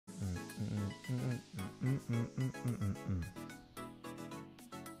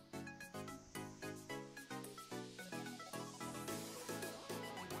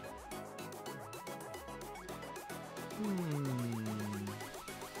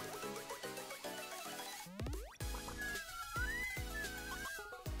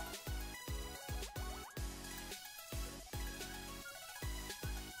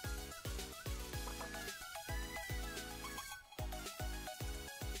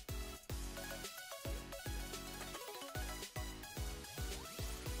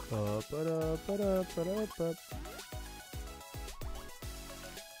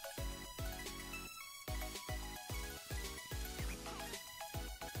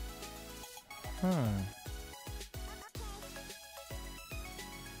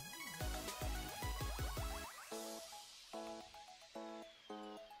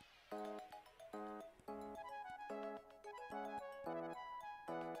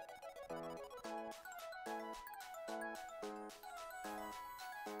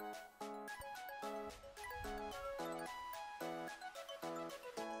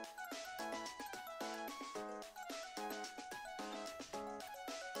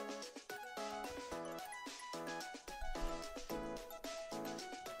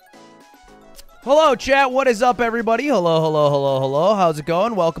Hello, chat. What is up, everybody? Hello, hello, hello, hello. How's it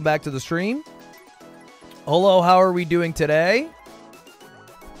going? Welcome back to the stream. Hello, how are we doing today?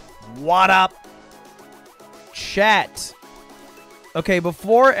 What up, chat? Okay,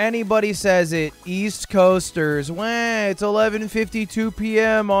 before anybody says it, East Coasters, wah, it's 11:52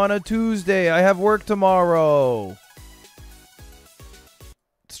 p.m. on a Tuesday. I have work tomorrow.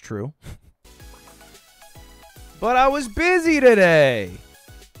 It's true. But I was busy today.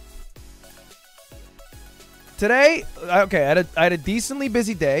 Today, okay, I had a decently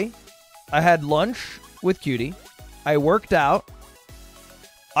busy day. I had lunch with Cutie. I worked out.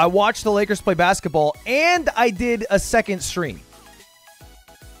 I watched the Lakers play basketball, and I did a second stream.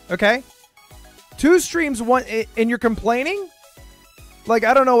 Okay? 2 streams, one, and you're complaining? Like,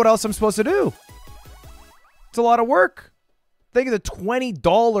 I don't know what else I'm supposed to do. It's a lot of work. Think of the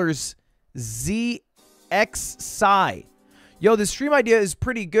 $20 ZXSci. Yo, this stream idea is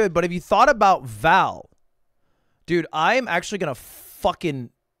pretty good, but have you thought about Val? Dude, I am actually going to fucking...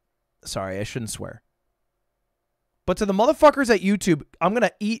 Sorry, I shouldn't swear. But to the motherfuckers at YouTube, I'm going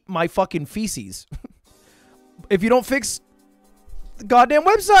to eat my fucking feces. If you don't fix the goddamn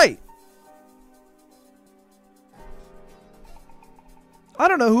website. I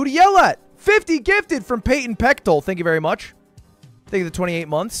don't know who to yell at. 50 gifted from Peyton Pechtel. Thank you very much. Thank you for the 28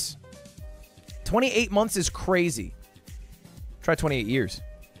 months. 28 months is crazy. Try 28 years.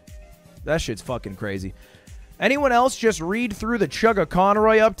 That shit's fucking crazy. Anyone else just read through the Chugga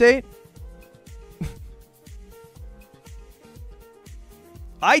Conroy update?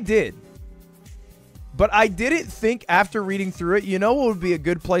 I did. But I didn't think after reading through it, you know what would be a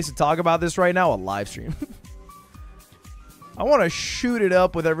good place to talk about this right now? A live stream. I want to shoot it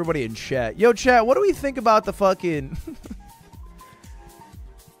up with everybody in chat. Yo, chat, what do we think about the fucking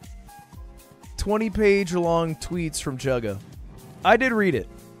 20-page long tweets from Chugga? I did read it.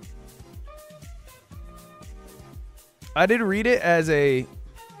 I did read it as a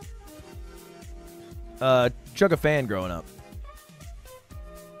Chugga fan growing up.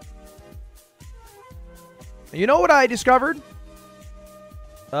 You know what I discovered?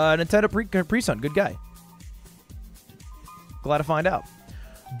 Nintendo Pre-Sun. Good guy. Glad to find out.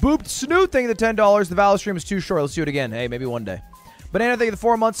 Booped Snoot, thank you the $10. The Valor stream is too short. Let's do it again. Hey, maybe one day. Banana, thank you the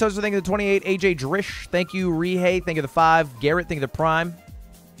 4 months. Sosa, thank you the 28. AJ Drish, thank you. Rihei, thank you the 5. Garrett, thank you the Prime.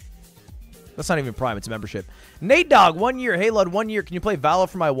 That's not even Prime. It's a membership. Nate Dog, 1 year. Hey, Lud, 1 year. Can you play Valo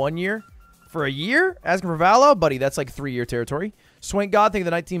for my 1 year? For a year? Asking for Valo? Buddy, that's like 3-year territory. Swank God, thank you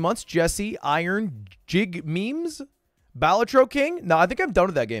the 19 months. Jesse, Iron, Jig Memes. Balatro King? No, I think I'm done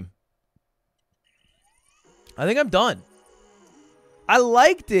with that game. I think I'm done. I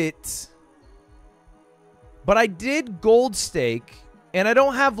liked it. But I did Gold Stake. And I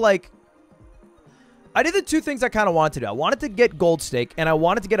don't have like... I did the 2 things I kind of wanted to do. I wanted to get Gold Stake, and I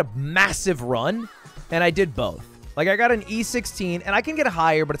wanted to get a massive run, and I did both. Like, I got an E16, and I can get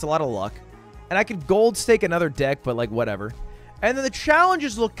higher, but it's a lot of luck. And I could Gold Stake another deck, but, like, whatever. And then the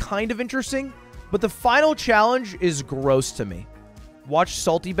challenges look kind of interesting, but the final challenge is gross to me. Watch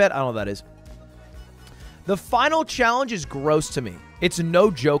Salty Bet? I don't know what that is. The final challenge is gross to me. It's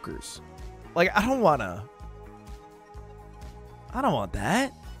no jokers. Like, I don't want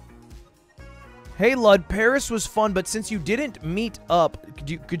that. Hey, Lud, Paris was fun, but since you didn't meet up,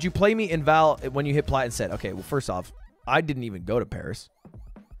 could you play me in Val when you hit Plat and Set? Okay, well, first off, I didn't even go to Paris.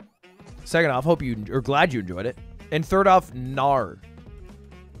 Second off, hope you are glad you enjoyed it. And third off, Nar.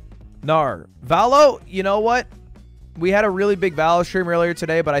 Valo, you know what? We had a really big Valo stream earlier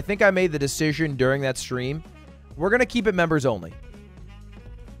today, but I think I made the decision during that stream. We're going to keep it members only.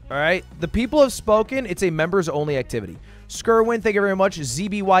 All right? The people have spoken. It's a members-only activity. Skirwin, thank you very much.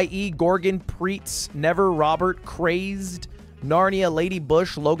 ZBYE, Gorgon, Preets, Never, Robert, Crazed, Narnia, Lady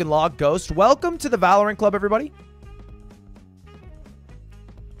Bush, Logan Law, Ghost. Welcome to the Valorant Club, everybody.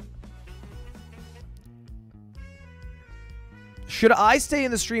 Should I stay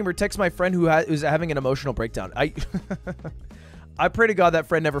in the stream or text my friend who's having an emotional breakdown? I pray to God that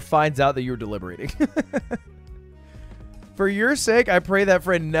friend never finds out that you're deliberating. For your sake, I pray that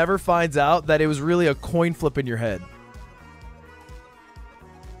friend never finds out that it was really a coin flip in your head.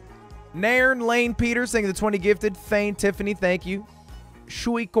 Nairn, Lane, Peters, thank you for the 20 gifted. Thane, Tiffany, thank you.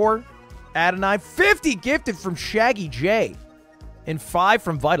 Shuikor, Adonai, 50 gifted from Shaggy J. And 5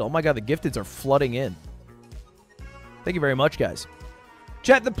 from Vital. Oh my God, the gifteds are flooding in. Thank you very much, guys.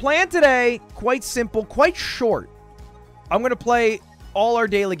 Chat, the plan today, quite simple, quite short. I'm going to play all our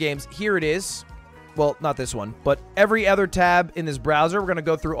daily games. Here it is. Well, not this one, but every other tab in this browser. We're going to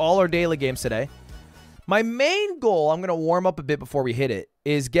go through all our daily games today. My main goal, I'm going to warm up a bit before we hit it,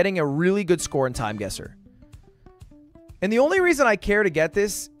 is getting a really good score in Time Guesser. And the only reason I care to get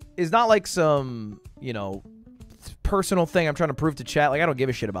this is not like some, you know, personal thing I'm trying to prove to chat. Like, I don't give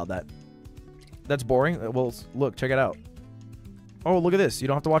a shit about that. That's boring. Well, look, check it out. Oh, look at this. You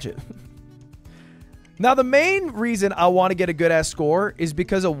don't have to watch it. Now, the main reason I want to get a good-ass score is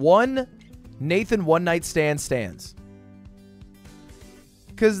because of one Nathan One Night Stand stands.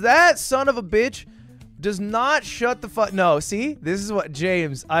 Because that son of a bitch does not shut the fuck... No, see? This is what...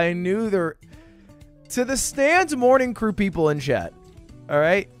 James, I knew there... To the Stan's Morning Crew people in chat. All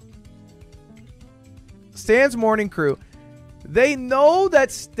right? Stan's Morning Crew. They know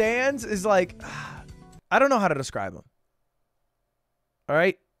that Stans is like... I don't know how to describe him. All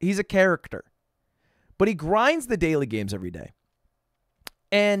right? He's a character. But he grinds the daily games every day.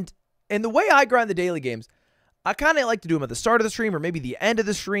 And the way I grind the daily games, I kind of like to do them at the start of the stream or maybe the end of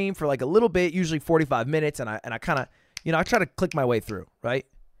the stream for like a little bit, usually 45 minutes. And I kind of, you know, I try to click my way through, right?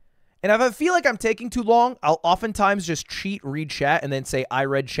 And if I feel like I'm taking too long, I'll oftentimes just cheat, read chat, and then say, I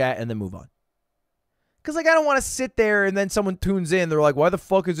read chat, and then move on. Because, like, I don't want to sit there and then someone tunes in. They're like, why the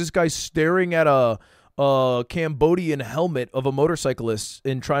fuck is this guy staring at a Cambodian helmet of a motorcyclist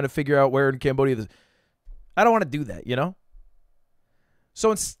and trying to figure out where in Cambodia this... I don't want to do that, you know? So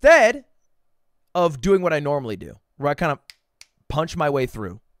instead of doing what I normally do, where I kind of punch my way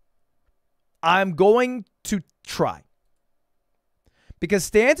through, I'm going to try. Because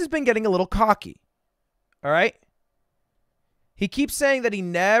Stans has been getting a little cocky. All right? He keeps saying that he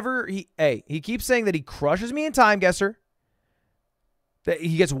never... He keeps saying that he crushes me in Time Guesser. That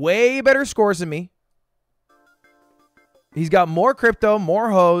he gets way better scores than me. He's got more crypto,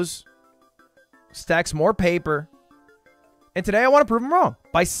 more hoes, stacks more paper. And today I want to prove him wrong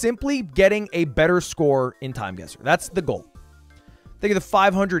by simply getting a better score in Time Guesser. That's the goal. Think of the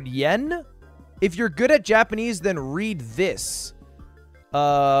 500 yen. If you're good at Japanese, then read this.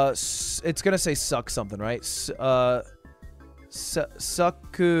 It's going to say suck something, right? Suku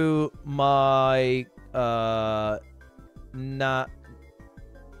my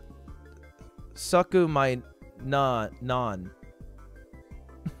Suku my non.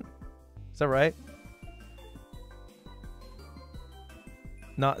 Is that right?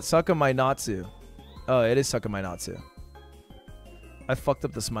 Not Suku my Natsu. Oh, it is Suku my Natsu. I fucked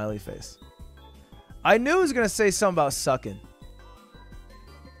up the smiley face. I knew it was gonna say something about sucking.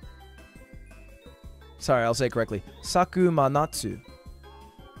 Sorry, I'll say it correctly. Saku Manatsu.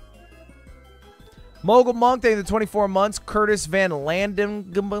 Mogul Monk, thank you for the 24 months. Curtis Van Landen,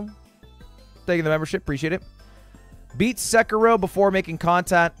 thank you for the membership. Appreciate it. Beat Sekiro before making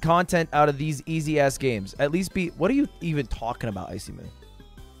content out of these easy-ass games. At least beat... What are you even talking about, Icy Man?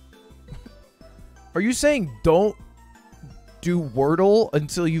 Are you saying don't do Wordle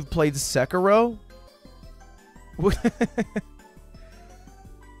until you've played Sekiro?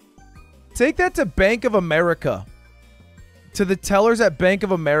 Take that to Bank of America. To the tellers at Bank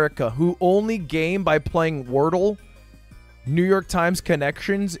of America who only game by playing Wordle, New York Times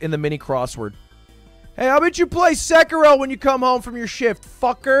connections in the mini crossword. Hey, how about you play Sekiro when you come home from your shift,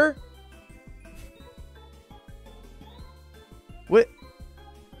 fucker? What?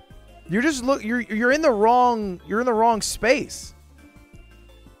 You're just you're in the wrong space.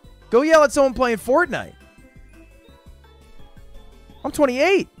 Go yell at someone playing Fortnite. I'm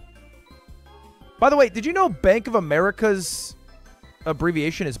 28. By the way, did you know Bank of America's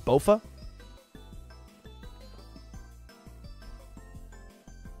abbreviation is BOFA?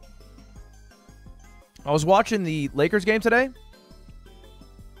 I was watching the Lakers game today.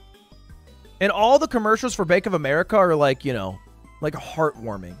 And all the commercials for Bank of America are like, you know, like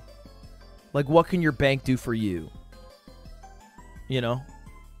heartwarming. Like, what can your bank do for you? You know?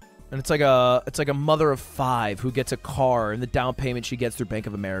 And it's like a mother of 5 who gets a car and the down payment she gets through Bank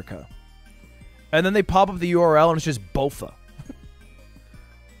of America. And then they pop up the URL and it's just Bofa.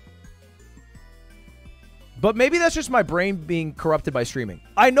 But maybe that's just my brain being corrupted by streaming.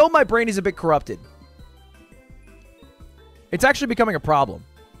 I know my brain is a bit corrupted. It's actually becoming a problem.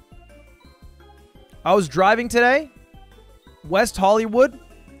 I was driving today, West Hollywood,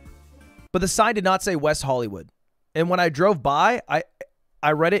 but the sign did not say West Hollywood. And when I drove by,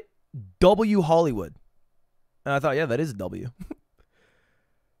 I read it W Hollywood. And I thought, yeah, that is a W.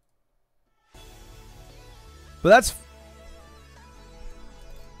 But that's...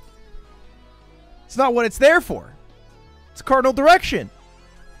 It's not what it's there for. It's cardinal direction.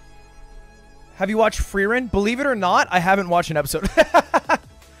 Have you watched Freerun? Believe it or not, I haven't watched an episode.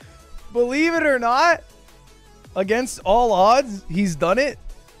 Believe it or not, against all odds, he's done it.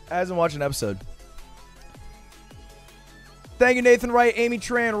 Hasn't watched an episode. Thank you, Nathan Wright, Amy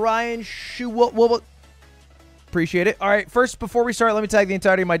Tran, Ryan Shu. Appreciate it. All right, first, before we start, let me tag the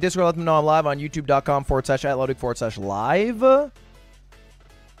entirety of my Discord. Let them know I'm live on youtube.com/@Ludwig/live.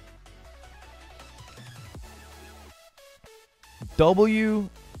 W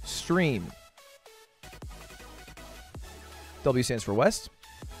stream. W stands for West.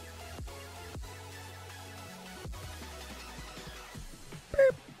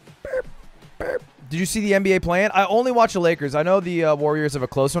 Did you see the NBA plan? I only watch the Lakers. I know the Warriors have a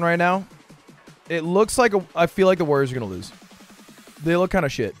close one right now. It looks like I feel like the Warriors are going to lose. They look kind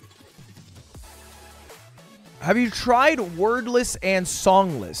of shit. Have you tried wordless and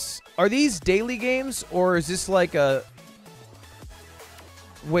songless? Are these daily games or is this like a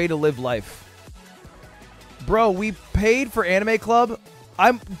way to live life? Bro, we paid for Anime Club.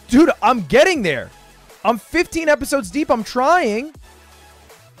 Dude, I'm getting there. I'm 15 episodes deep. I'm trying.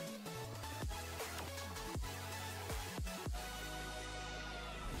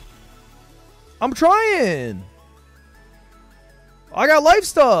 I'm trying. I got life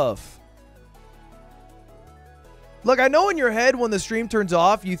stuff. Look, I know in your head when the stream turns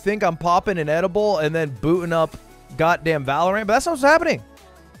off, you think I'm popping an edible and then booting up goddamn Valorant, but that's not what's happening.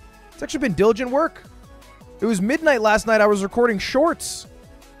 It's actually been diligent work. It was midnight last night. I was recording shorts.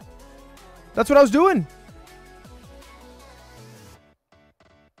 That's what I was doing.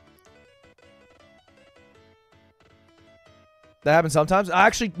 That happens sometimes.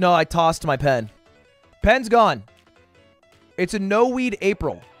 No, I tossed my pen. Pen's gone. It's a no-weed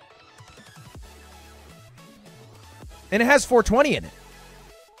April. And it has 420 in it.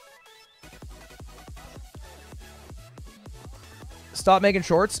 Stop making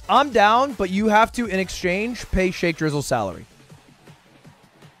shorts. I'm down, but you have to, in exchange, pay Shake Drizzle's salary.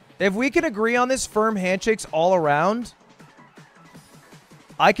 If we can agree on this, firm handshakes all around,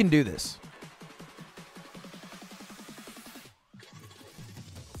 I can do this.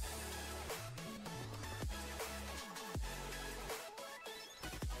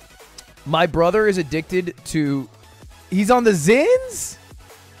 My brother is addicted to... He's on the Zins?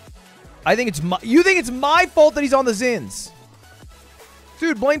 I think it's my... You think it's my fault that he's on the Zins?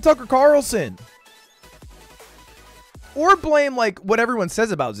 Dude, blame Tucker Carlson. Or blame, like, what everyone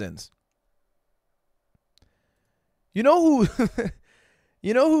says about Zins. You know who...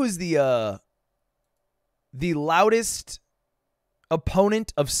 You know who is the loudest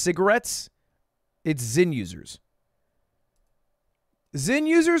opponent of cigarettes? It's Zyn users. Zyn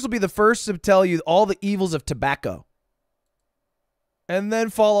users will be the first to tell you all the evils of tobacco. And then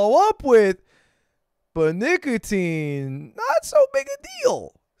follow up with, but nicotine, not so big a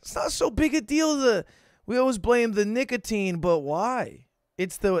deal. It's not so big a deal. We always blame the nicotine, but why?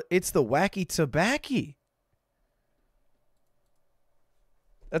 It's the wacky tobacco.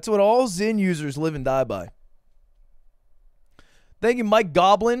 That's what all Zyn users live and die by. Thank you, Mike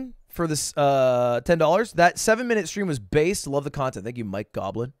Goblin, for this $10. That 7-minute stream was based. Love the content. Thank you, Mike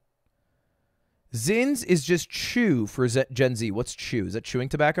Goblin. Zins is just chew for Gen Z. What's chew? Is that chewing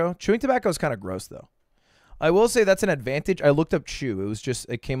tobacco? Chewing tobacco is kind of gross, though. I will say that's an advantage. I looked up chew.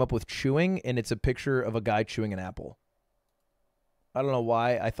 It came up with chewing, and it's a picture of a guy chewing an apple. I don't know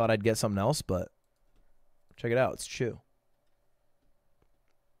why I thought I'd get something else, but check it out. It's chew.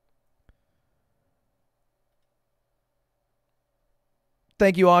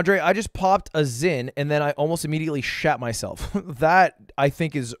 Thank you, Andre. I just popped a Zyn, and then I almost immediately shat myself. That, I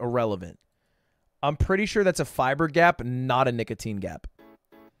think, is irrelevant. I'm pretty sure that's a fiber gap, not a nicotine gap.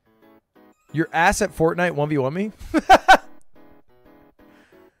 Your ass at Fortnite 1v1 me?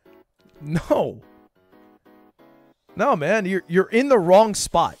 No. No, man. You're in the wrong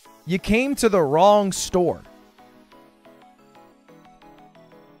spot. You came to the wrong store.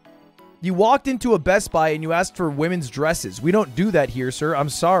 You walked into a Best Buy and you asked for women's dresses. We don't do that here, sir. I'm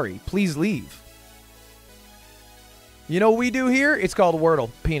sorry. Please leave. You know what we do here? It's called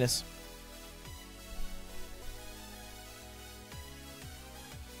Wordle. Penis.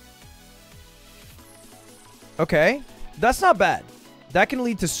 Okay. That's not bad. That can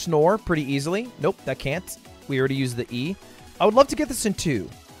lead to snore pretty easily. Nope, that can't. We already used the E. I would love to get this in 2.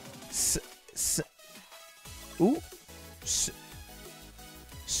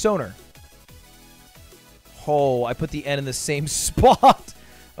 Sonar. Oh, I put the N in the same spot.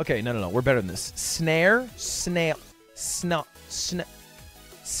 Okay, no. We're better than this. Snare, snail, snack.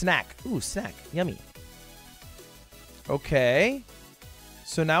 Ooh, snack. Yummy. Okay.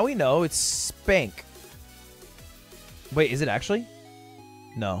 So now we know it's spank. Wait, is it actually?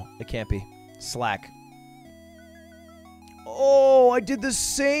 No, it can't be. Slack. Oh, I did the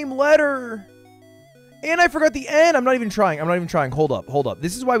same letter. And I forgot the N. I'm not even trying. Hold up.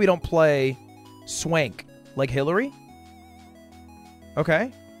 This is why we don't play swank. Like Hillary?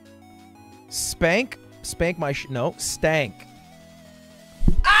 Okay. Spank. Spank my no. Stank.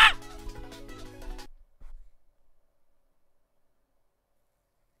 Ah!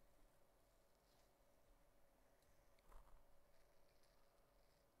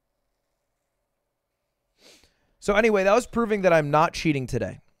 So anyway, that was proving that I'm not cheating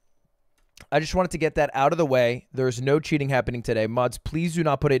today. I just wanted to get that out of the way. There's no cheating happening today. Mods, please do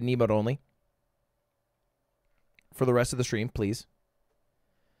not put it in emote only. For the rest of the stream, please.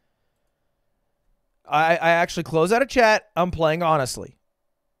 I actually close out of chat. I'm playing honestly.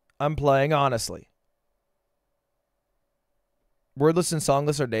 Wordless and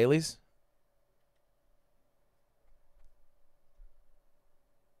songless are dailies.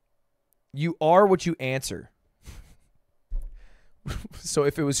 You are what you answer. So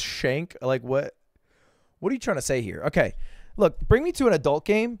if it was shank, like what are you trying to say here? Okay. Look, bring me to an adult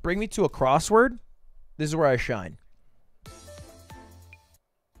game. Bring me to a crossword. This is where I shine.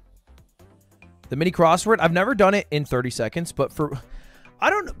 The mini crossword. I've never done it in 30 seconds, but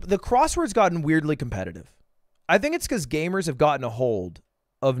the crossword's gotten weirdly competitive. I think it's because gamers have gotten a hold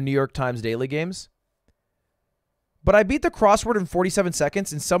of New York Times daily games. But I beat the crossword in 47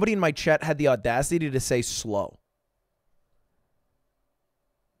 seconds, and somebody in my chat had the audacity to say slow.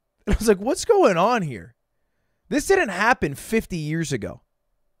 And I was like, what's going on here? This didn't happen 50 years ago.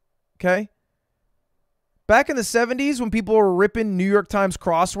 Okay? Back in the 70s when people were ripping New York Times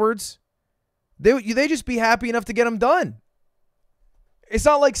crosswords, they just be happy enough to get them done. It's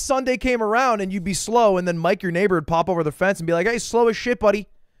not like Sunday came around and you'd be slow and then Mike, your neighbor, would pop over the fence and be like, hey, slow as shit, buddy.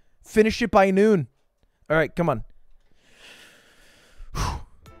 Finish it by noon. All right, come on.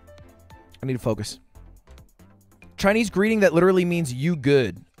 I need to focus. Chinese greeting that literally means you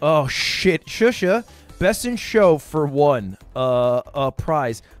good. Oh, shit. Shusha. Best in show for one.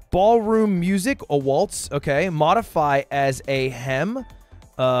 Prize. Ballroom music, a waltz. Okay. Modify as a hem.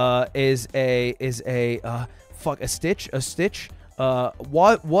 Is a stitch. A stitch.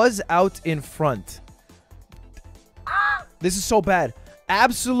 What was out in front. This is so bad.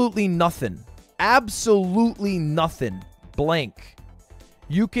 Absolutely nothing. Absolutely nothing. Blank.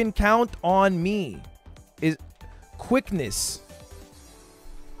 You can count on me. Is quickness.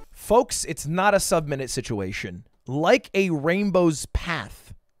 Folks, it's not a sub-minute situation. Like a rainbow's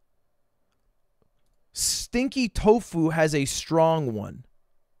path. Stinky tofu has a strong one.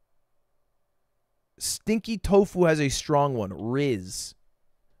 Stinky tofu has a strong one. Riz.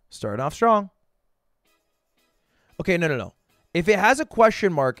 Starting off strong. Okay, no. If it has a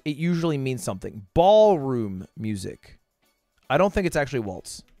question mark, it usually means something. Ballroom music. I don't think it's actually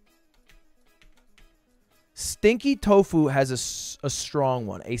waltz. Stinky tofu has a strong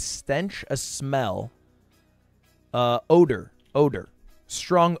one. A stench, a smell. Odor.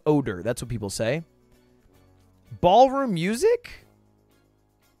 Strong odor. That's what people say. Ballroom music?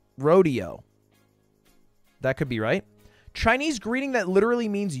 Rodeo. That could be right. Chinese greeting that literally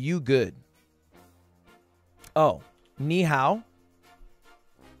means you good. Oh. Ni hao.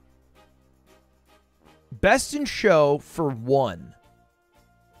 Best in show for one.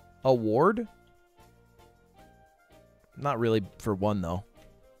 Award? Not really for one, though.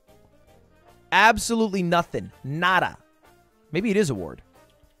 Absolutely nothing. Nada. Maybe it is award.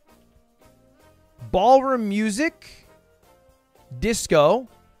 Ballroom music. Disco.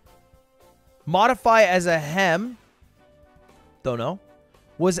 Modify as a hem. Don't know.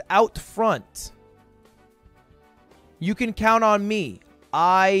 Was out front. You can count on me.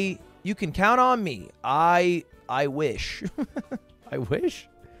 You can count on me. I wish. I wish?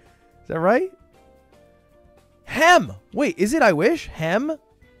 Is that right? Hem. Wait, is it I wish? Hem.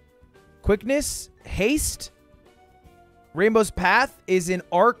 Quickness. Haste. Rainbow's path is an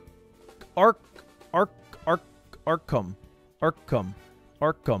arc. Arc, Arkham.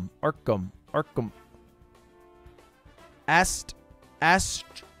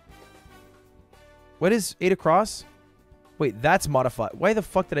 What is 8 across? Wait, that's modified. Why the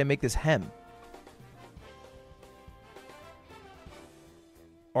fuck did I make this hem?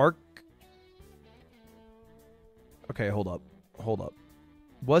 Arc. Okay, hold up. Hold up.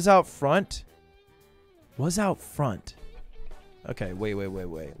 Was out front. Was out front. Okay, wait.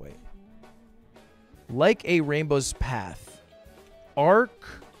 Like a rainbow's path.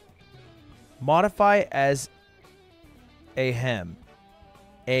 Arc. Modify as a hem.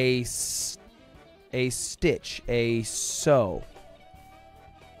 A stitch. A sew.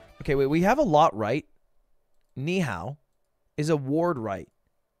 Okay, wait. We have a lot right. Ni hao. Is a ward right.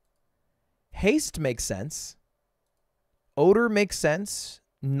 Haste makes sense. Odor makes sense.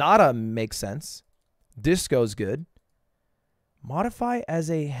 Nada makes sense. Disco's good. Modify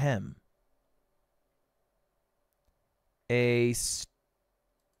as a hem.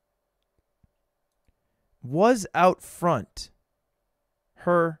 Was out front.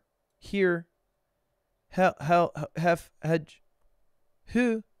 Her. Here. Hedge.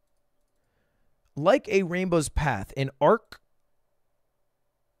 Who. Like a rainbow's path. An arc.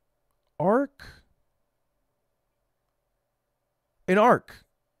 An arc.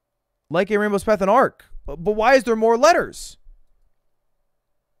 Like a rainbow's path, an arc. But why is there more letters?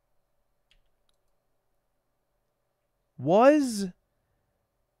 Was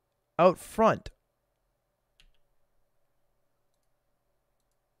out front.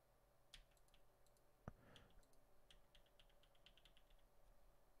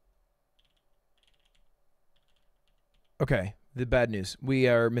 Okay, the bad news. We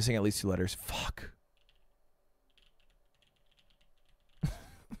are missing at least 2 letters. Fuck.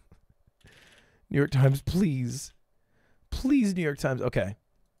 New York Times, please. Please, New York Times. Okay.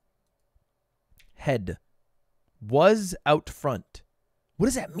 Head. Was out front. What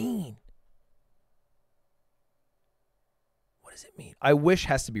does that mean? What does it mean? I wish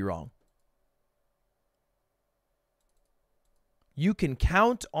has to be wrong. You can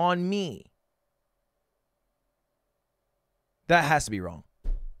count on me. That has to be wrong.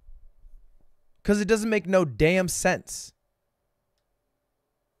 Because it doesn't make no damn sense.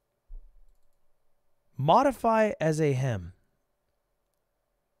 Modify as a hem.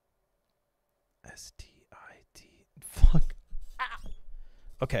 S-T-I-T. Fuck. Ow.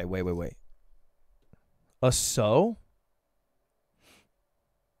 Okay, wait. A sew?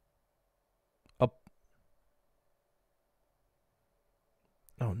 Oh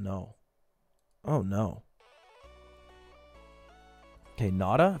no. Oh no. Okay,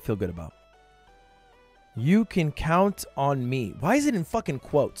 nada. I feel good about. You can count on me. Why is it in fucking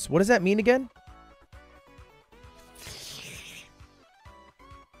quotes? What does that mean again?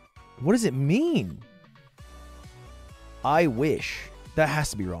 What does it mean? I wish. That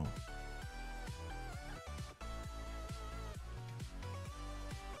has to be wrong.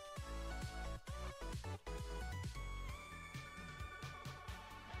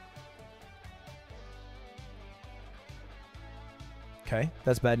 Okay,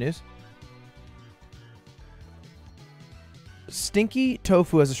 that's bad news. Stinky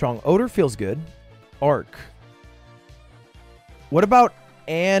tofu has a strong odor. Feels good. Arc. What about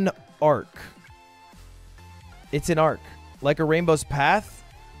an arc? It's an arc. Like a rainbow's path,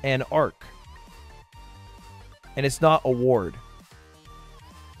 an arc. And it's not a ward.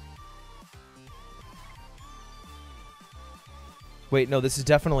 Wait, no, this is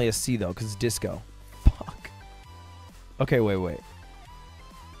definitely a C, though, because it's disco. Fuck. Okay, wait.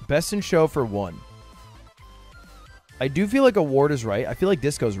 Best in show for 1. I do feel like a ward is right. I feel like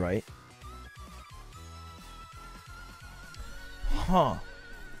disco's right. Huh.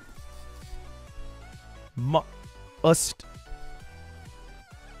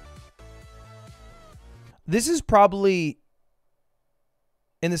 This is probably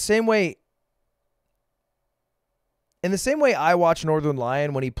in the same way I watch Northern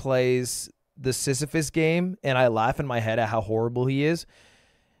Lion when he plays the Sisyphus game and I laugh in my head at how horrible he is.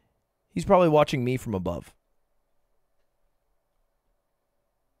 He's probably watching me from above.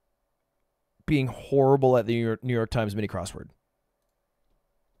 Being horrible at the New York Times mini crossword.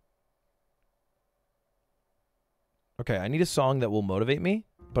 Okay, I need a song that will motivate me,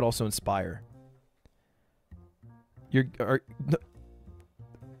 but also inspire. This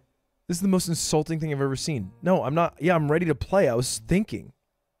is the most insulting thing I've ever seen. No, I'm not. Yeah, I'm ready to play. I was thinking.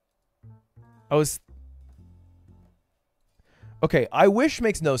 Okay, I wish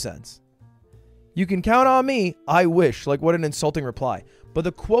makes no sense. You can count on me. I wish. Like, what an insulting reply. But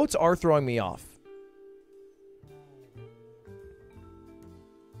the quotes are throwing me off.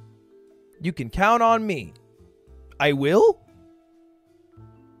 You can count on me. I will?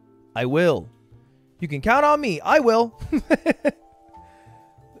 I will. You can count on me. I will.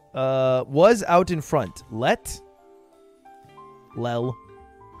 Was out in front. Let. Lel.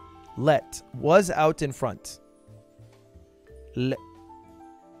 Let. Was out in front. Let.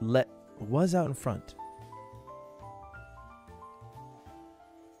 Was out in front.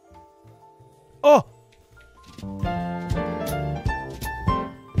 Oh!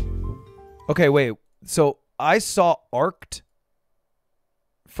 Okay, wait. So I saw arced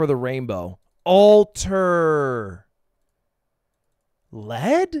for the rainbow. Alter.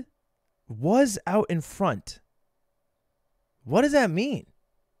 Led? Was out in front. What does that mean?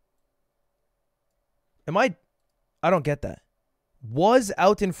 I don't get that. Was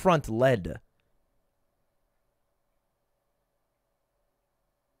out in front, led.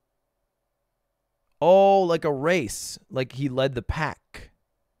 Oh, like a race. Like he led the pack.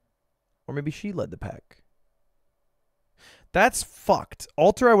 Or maybe she led the pack. That's fucked.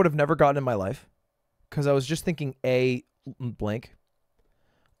 Alter I would have never gotten in my life. Because I was just thinking A blank.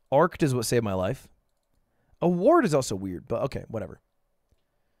 Arced is what saved my life. Award is also weird, but okay, whatever.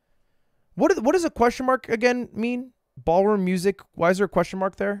 What does a question mark again mean? Ballroom music. Why is there a question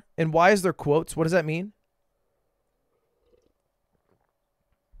mark there? And why is there quotes? What does that mean?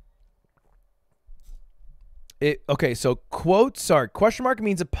 Okay, so quotes are question mark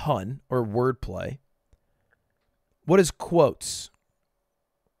means a pun or wordplay. What is quotes?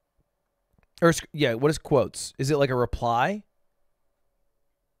 Or yeah, what is quotes? Is it like a reply?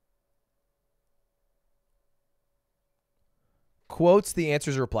 Quotes, the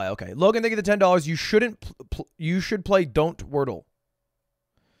answer is a reply. Okay. Logan, thank you for the $10. You should play Don't Wordle.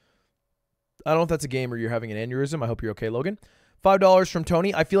 I don't know if that's a game or you're having an aneurysm. I hope you're okay, Logan. $5 from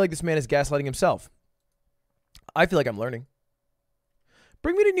Tony. I feel like this man is gaslighting himself. I feel like I'm learning.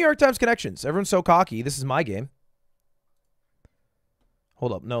 Bring me to New York Times Connections. Everyone's so cocky. This is my game.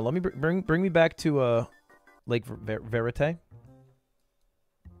 Hold up. No, let me bring me back to Lake Verite.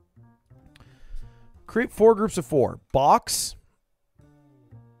 Create 4 groups of 4. Box.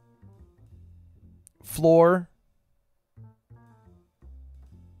 Floor.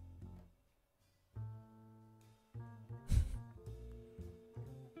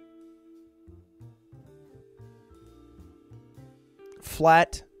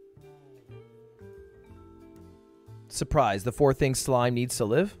 Flat. Surprise. The 4 things slime needs to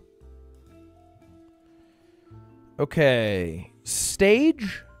live. Okay.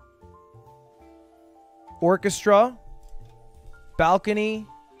 Stage. Orchestra. Balcony.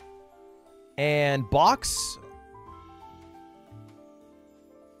 And box.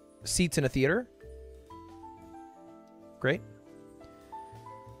 Seats in a theater. Great.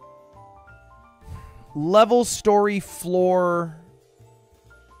 Level, story, floor.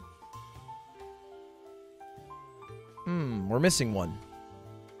 We're missing one.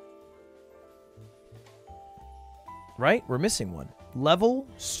 Right? We're missing one. Level,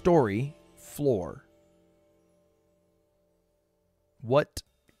 story, floor. What?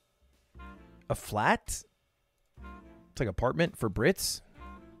 A flat? It's like apartment for Brits.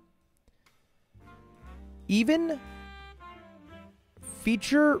 Even.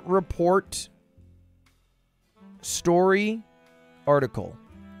 Feature, report, story, article.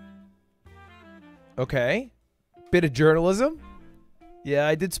 Okay. Bit of journalism. Yeah,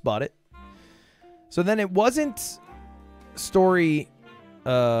 I did spot it. So then it wasn't story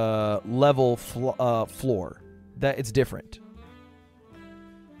level floor. That it's different.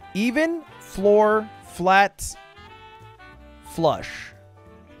 Even, floor, flat, flush.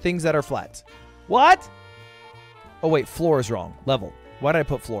 Things that are flat. What? Oh, wait. Floor is wrong. Level. Why did I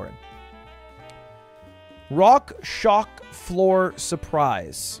put floor in? Rock, shock, floor,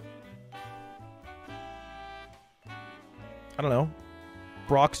 surprise. I don't know.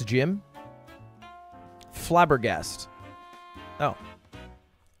 Brock's gym. Flabbergast. Oh. All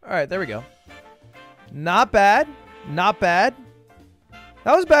right, there we go. Not bad. Not bad.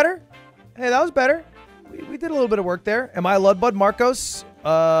 That was better. Hey, that was better. We did a little bit of work there. Am I a Ludbud, Marcos?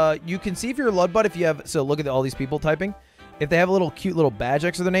 You can see if you're a Ludbud if you have... So look at all these people typing. If they have a little cute little badge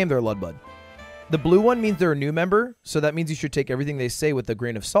next to their name, they're a Ludbud. The blue one means they're a new member, so that means you should take everything they say with a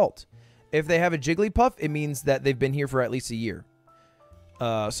grain of salt. If they have a Jigglypuff, it means that they've been here for at least a year.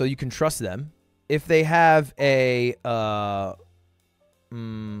 So you can trust them. If they have a...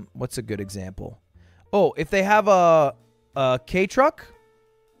 what's a good example? Oh, if they have a K-Truck,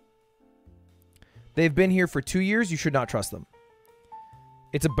 they've been here for 2 years, you should not trust them.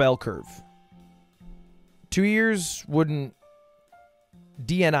 It's a bell curve. 2 years wouldn't...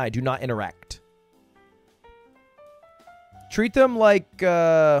 DNI, do not interact. Treat them like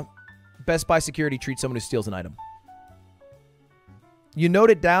Best Buy security treats someone who steals an item. You note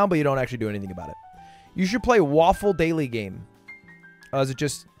it down, but you don't actually do anything about it. You should play Waffle Daily Game. Is it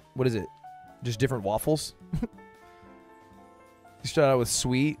just... What is it? Just different waffles? You start out with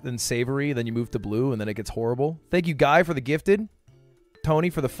sweet, then savory, then you move to blue, and then it gets horrible. Thank you, Guy, for the gifted. Tony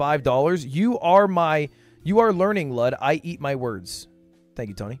for the $5. You are learning, Lud. I eat my words. Thank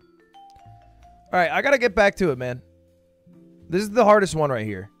you, Tony. All right, I got to get back to it, man. This is the hardest one right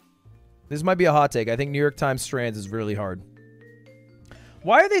here. This might be a hot take. I think New York Times Strands is really hard.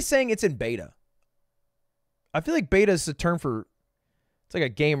 Why are they saying it's in beta? I feel like beta is a term for... It's like a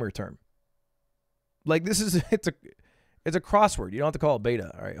gamer term. Like, this is... It's a crossword. You don't have to call it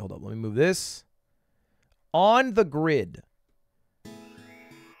beta. All right, hold up. Let me move this. On the grid.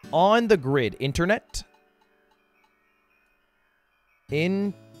 On the grid. Internet.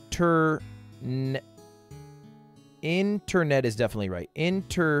 Internet is definitely right.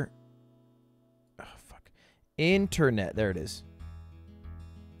 Internet. There it is.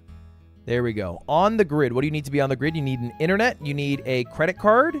 There we go. On the grid. What do you need to be on the grid? You need an internet. You need a credit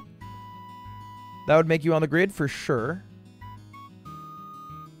card. That would make you on the grid for sure.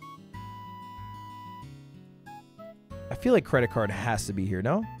 I feel like credit card has to be here,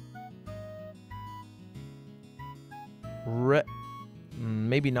 no?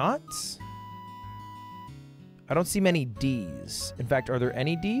 Maybe not. I don't see many D's. In fact, are there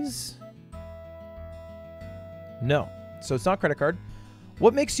any D's? No. So it's not credit card.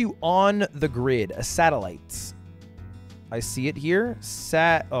 What makes you on the grid? A satellite. I see it here.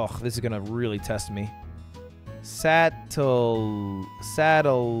 Oh, this is going to really test me. Satellite.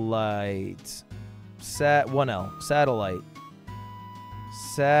 1L. Satellite.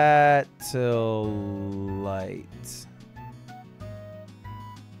 Satellite.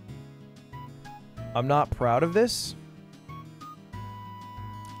 I'm not proud of this.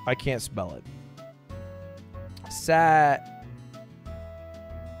 I can't spell it. Satellite.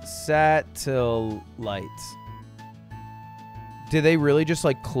 Did they really just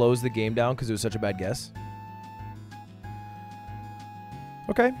like close the game down because it was such a bad guess?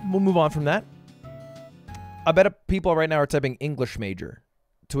 Okay, we'll move on from that. I bet people right now are typing English major,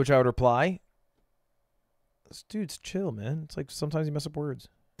 to which I would reply, this dude's chill, man. It's like sometimes you mess up words.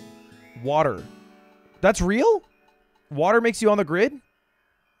 Water. That's real? Water makes you on the grid?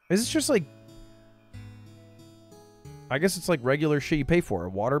 Is this just like... I guess it's like regular shit you pay for. A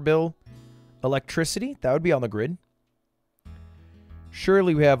water bill, electricity, that would be on the grid.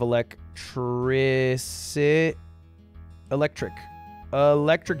 Surely we have electric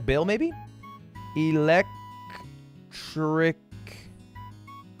bill, maybe?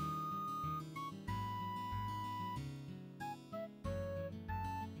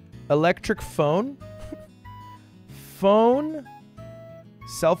 Electric phone? Phone?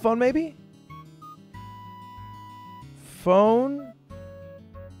 Cell phone, maybe? Phone?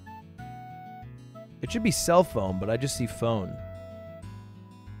 It should be cell phone, but I just see phone.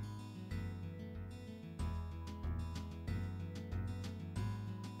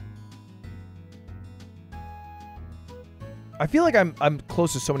 I feel like I'm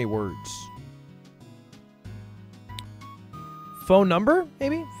close to so many words. Phone number,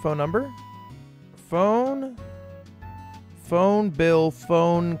 maybe? Phone number? Phone? Phone bill,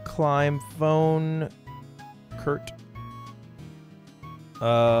 phone climb, phone Kurt.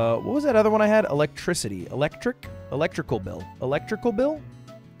 What was that other one I had? Electricity. Electrical bill. Electrical bill?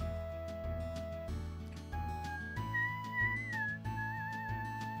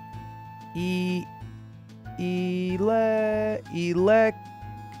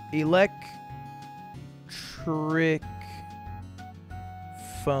 Electric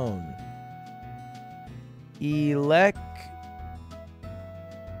phone.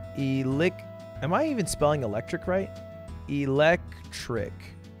 Am I even spelling electric right? Electric.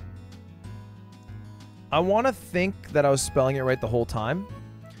 I want to think that I was spelling it right the whole time,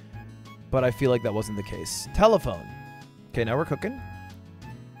 but I feel like that wasn't the case. Telephone. Okay, now we're cooking.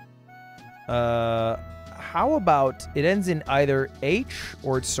 How about it ends in either H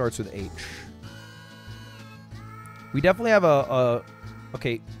or it starts with H? We definitely have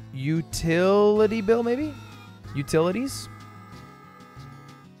okay, utility bill maybe? Utilities?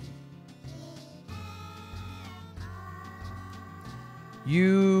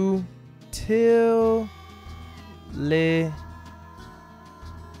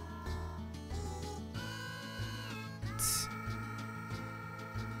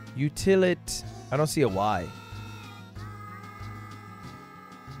 Utilit. I don't see a Y.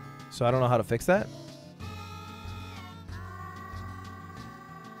 So I don't know how to fix that.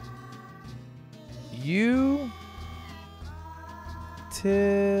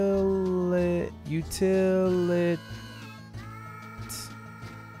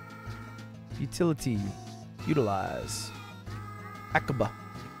 Utility. Utilize. Akaba.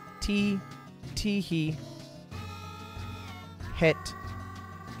 He. Het.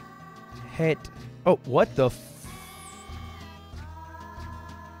 Oh, what the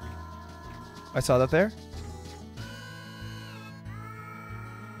I saw that there.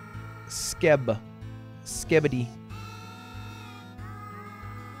 Skebity.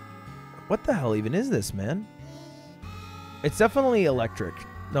 What the hell even is this, man? It's definitely electric.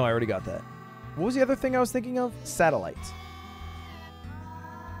 No, I already got that. What was the other thing I was thinking of? Satellite.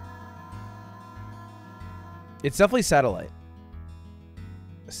 It's definitely satellite.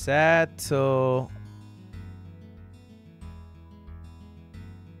 Oh,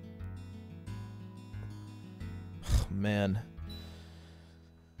 man.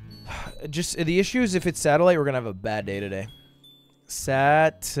 Just the issue is if it's satellite, we're gonna have a bad day today.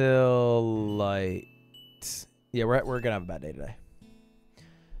 Satellite. Yeah, we're gonna have a bad day today.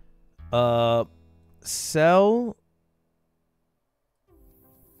 Cell.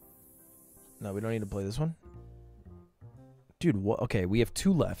 No, we don't need to play this one. Dude, what? Okay, we have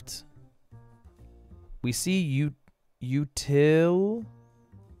 2 left. We see util.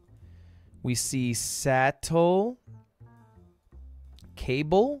 We see sattel.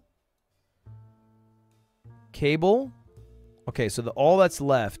 Cable. Okay, so all that's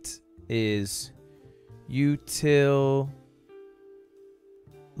left is utilities.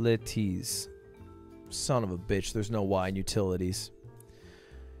 Son of a bitch, there's no Y in utilities.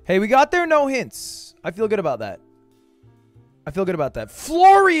 Hey, we got there, no hints. I feel good about that.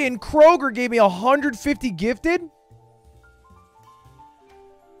 Florian Kroger gave me 150 gifted.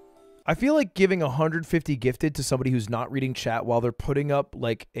 I feel like giving 150 gifted to somebody who's not reading chat while they're putting up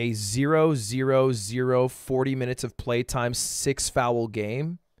like a 0-0-0 40 minutes of playtime 6 foul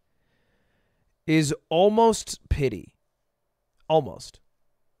game is almost pity. Almost.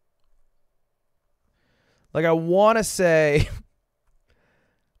 Like I want to say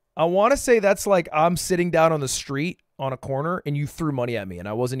that's like I'm sitting down on the street on a corner and you threw money at me and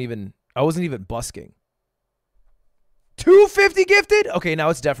I wasn't even busking. 250 gifted? Okay, now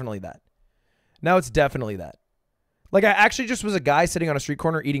it's definitely that. Like I actually just was a guy sitting on a street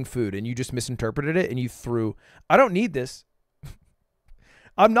corner eating food and you just misinterpreted it and you threw. I don't need this.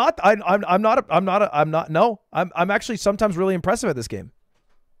 I'm actually sometimes really impressive at this game.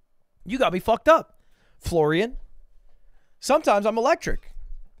 You got me fucked up, Florian. Sometimes I'm electric.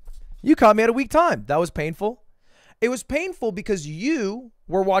 You caught me at a weak time. That was painful. It was painful because you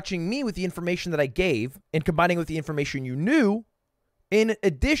were watching me with the information that I gave and combining with the information you knew in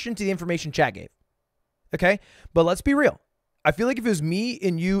addition to the information chat gave. Okay? But let's be real. I feel like if it was me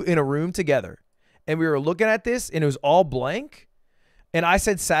and you in a room together and we were looking at this and it was all blank and I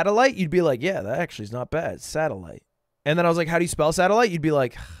said satellite, you'd be like, yeah, that actually is not bad. Satellite. And then I was like, how do you spell satellite? You'd be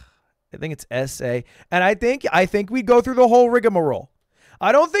like, I think it's S-A. And I think we'd go through the whole rigmarole.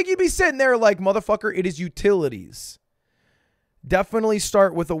 I don't think you'd be sitting there like, motherfucker, it is utilities. Definitely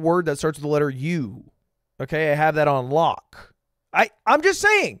start with a word that starts with the letter U. Okay, I have that on lock. I'm just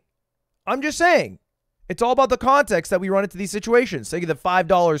saying. It's all about the context that we run into these situations. Take the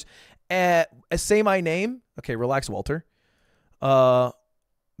 $5 say my name. Okay, relax, Walter.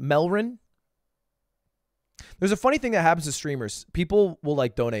 Melrin. There's a funny thing that happens to streamers. People will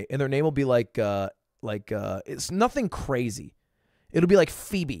like donate and their name will be like it's nothing crazy. It'll be like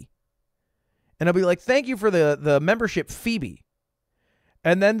Phoebe. And I'll be like, thank you for the membership, Phoebe.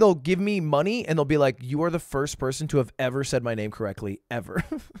 And then they'll give me money and they'll be like, you are the first person to have ever said my name correctly, ever.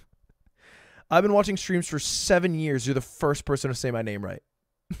 I've been watching streams for 7 years. You're the first person to say my name right.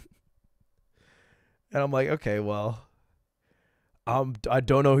 And I'm like, okay, well, I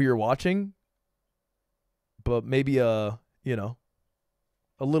don't know who you're watching, but maybe a little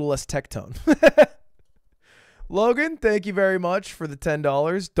less tech tone. Logan, thank you very much for the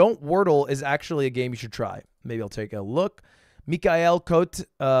 $10. Don't Wordle is actually a game you should try. Maybe I'll take a look. Mikael Cote,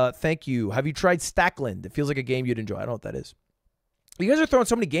 thank you. Have you tried Stackland? It feels like a game you'd enjoy. I don't know what that is. You guys are throwing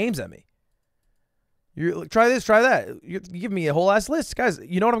so many games at me. You try this, try that. You give me a whole ass list. Guys,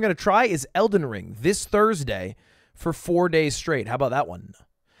 you know what I'm going to try is Elden Ring this Thursday for 4 days straight. How about that one?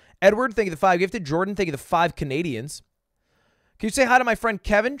 Edward, thank you the 5 gifted. Jordan, thank you the 5 Canadians. Can you say hi to my friend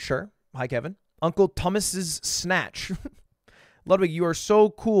Kevin? Sure. Hi, Kevin. Uncle Thomas's Snatch. Ludwig, you are so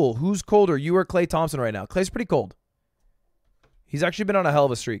cool. Who's colder, you or Clay Thompson right now? Clay's pretty cold. He's actually been on a hell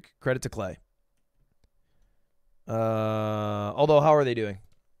of a streak. Credit to Clay. Although, how are they doing?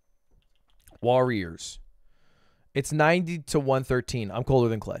 Warriors. It's 90 to 113. I'm colder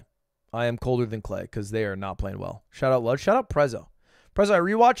than Clay. I am colder than Clay because they are not playing well. Shout out Lud. Shout out Prezzo. Plus, I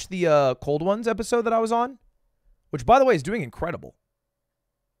rewatched the Cold Ones episode that I was on, which, by the way, is doing incredible.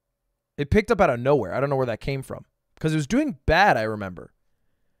 It picked up out of nowhere. I don't know where that came from. Because it was doing bad, I remember.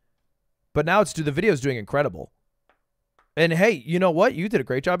 But now the video's doing incredible. And hey, you know what? You did a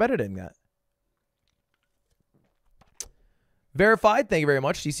great job editing that. Verified, thank you very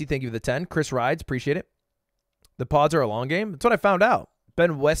much. CC, thank you for the 10. Chris Rides, appreciate it. The pods are a long game. That's what I found out.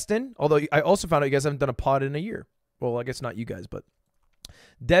 Ben Weston, although I also found out you guys haven't done a pod in a year. Well, I guess not you guys, but.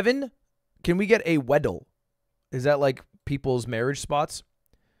 Devin, can we get a Weddle? Is that like people's marriage spots?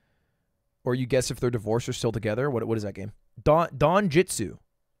 Or you guess if they're divorced or still together? What is that game? Don Jitsu.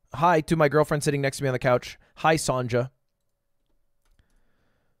 Hi to my girlfriend sitting next to me on the couch. Hi, Sanja.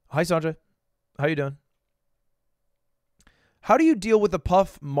 Hi, Sanja. How you doing? How do you deal with the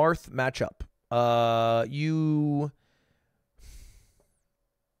Puff Marth matchup?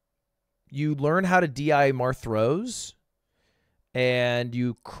 You learn how to DI Marth throws, and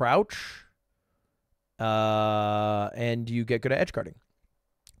you crouch, and you get good at edge guarding.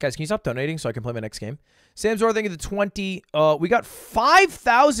 Guys, can you stop donating so I can play my next game? Sam Zor, thank you for the 20. We got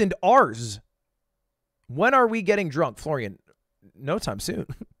 5,000 Rs. When are we getting drunk? Florian, no time soon.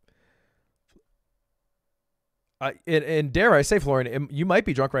 And dare I say, Florian, you might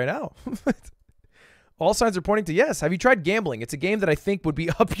be drunk right now. All signs are pointing to yes. Have you tried gambling? It's a game that I think would be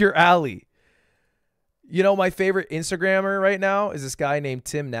up your alley. You know, my favorite Instagrammer right now is this guy named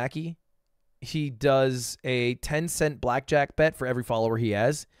Tim Nacky. He does a 10-cent blackjack bet for every follower he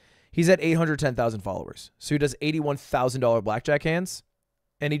has. He's at 810,000 followers. So he does $81,000 blackjack hands,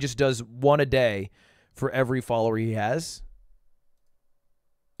 and he just does one a day for every follower he has.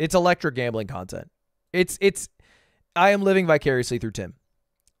 It's electric gambling content. I am living vicariously through Tim.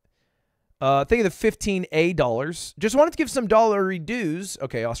 Think of the 15 dollars. Just wanted to give some dollary dues.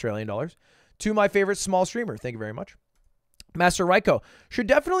 Okay, Australian dollars. To my favorite small streamer. Thank you very much. Master Ryko. Should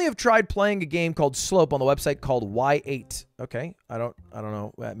definitely have tried playing a game called Slope on the website called Y8. Okay, I don't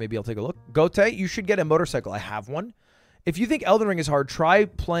know. Maybe I'll take a look. Gote, you should get a motorcycle. I have one. If you think Elden Ring is hard, try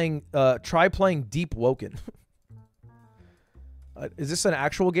playing Deep Woken. Is this an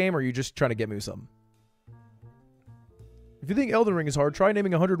actual game, or are you just trying to get me with something? If you think Elden Ring is hard, try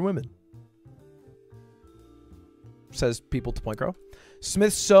naming 100 women. Says people to Point Crow.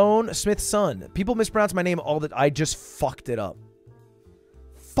 Smith's son. People mispronounce my name all the... I just fucked it up.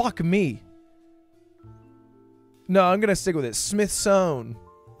 Fuck me. No, I'm going to stick with it. Smith's own.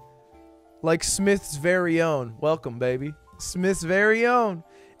 Like Smith's very own. Welcome, baby. Smith's very own.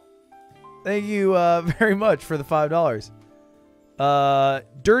 Thank you very much for the $5.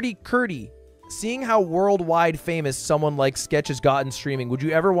 Dirty Curdy. Seeing how worldwide famous someone like Sketch has gotten streaming, would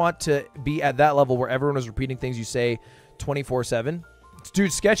you ever want to be at that level where everyone is repeating things you say 24/7?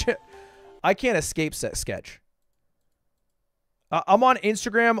 Dude, Sketch, I can't escape Sketch. I'm on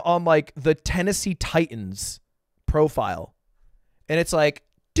Instagram on like the Tennessee Titans profile, and it's like,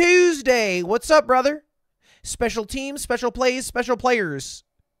 Tuesday, what's up, brother? Special teams, special plays, special players.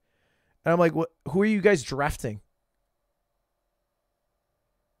 And I'm like, what? Who are you guys drafting?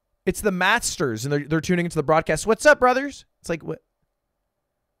 It's the Masters, and they're tuning into the broadcast. What's up, brothers? It's like, what?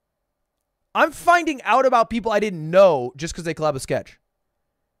 I'm finding out about people I didn't know just because they collab with Sketch.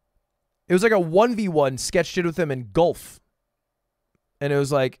 It was like a 1v1 Sketch did with him in golf. And it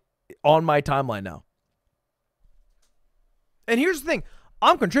was like on my timeline now. And here's the thing.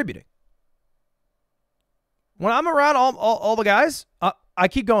 I'm contributing. When I'm around all the guys, I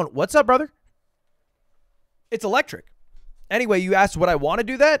keep going, what's up, brother? It's electric. Anyway, you asked would I want to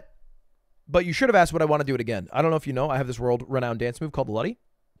do that? But you should have asked would I want to do it again. I don't know if you know, I have this world-renowned dance move called the Luddy.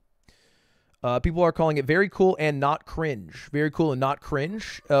 People are calling it very cool and not cringe. Very cool and not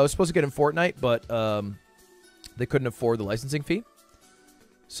cringe. I was supposed to get in Fortnite, but they couldn't afford the licensing fee.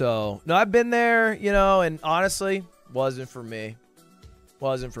 So, no, I've been there, you know, and honestly, wasn't for me.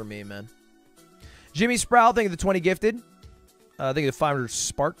 Wasn't for me, man. Jimmy Sproul, thank you for the 20 gifted. Thank you for the 500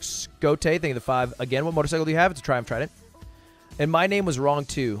 Sparks. Gote, thank you for the 5. Again, what motorcycle do you have? It's a Triumph Trident. And my name was wrong,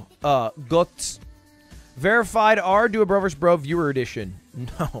 too. Guts. Verified R, do a Bro vs. Bro viewer edition.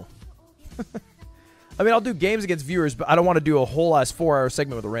 No. I mean, I'll do games against viewers, but I don't want to do a whole ass 4-hour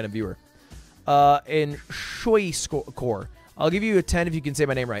segment with a random viewer. And Shui Core. I'll give you a 10 if you can say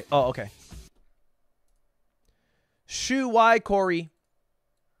my name right. Oh, okay. Shu Y Corey.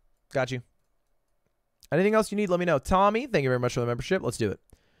 Got you. Anything else you need, let me know. Tommy, thank you very much for the membership. Let's do it.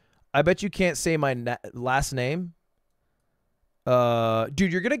 I bet you can't say my last name.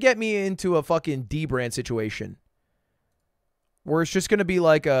 Dude, you're going to get me into a fucking D-brand situation. Where it's just going to be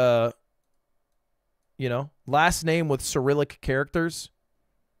like a, you know, last name with Cyrillic characters.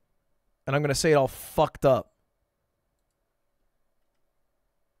 And I'm going to say it all fucked up.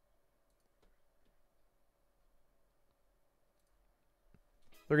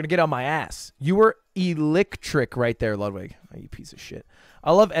 They're going to get on my ass. You were electric right there, Ludwig. Oh, you piece of shit.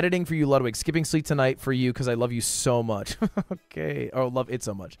 I love editing for you, Ludwig. Skipping sleep tonight for you because I love you so much. Okay. Oh, love it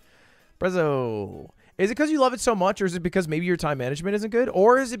so much. Brezzo. Is it because you love it so much, or is it because maybe your time management isn't good?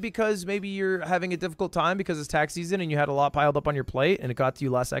 Or is it because maybe you're having a difficult time because it's tax season and you had a lot piled up on your plate and it got to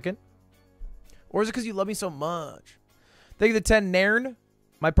you last second? Or is it because you love me so much? Thank you, the 10 Nairn.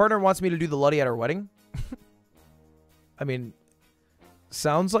 My partner wants me to do the Luddy at our wedding. I mean,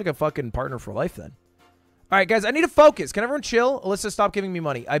 sounds like a fucking partner for life then. All right, guys, I need to focus. Can everyone chill? Alyssa, stop giving me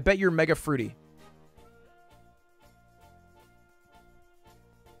money. I bet you're mega fruity.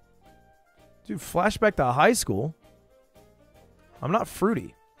 Dude, flashback to high school. I'm not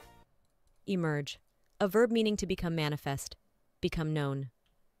fruity. Emerge. A verb meaning to become manifest. Become known.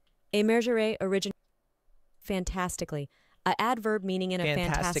 Emergere origin. Fantastically. A adverb meaning in a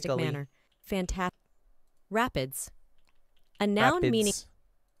fantastic manner. Fantastic. Rapids. A noun meaning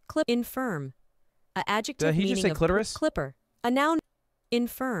clip. Infirm. A adjective meaning of clitoris? Clipper. A noun.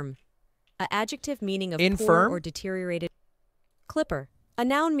 Infirm. A adjective meaning of infirm? Poor or deteriorated. Clipper. A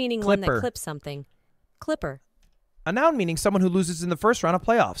noun meaning one that clips something. Clipper. A noun meaning someone who loses in the first round of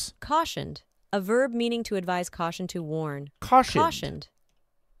playoffs. Cautioned. A verb meaning to advise caution, to warn. Cautioned.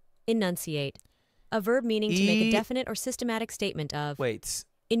 Enunciate. A verb meaning to make a definite or systematic statement of. Wait.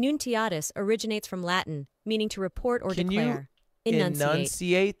 Enunciatus originates from Latin, meaning to report or declare.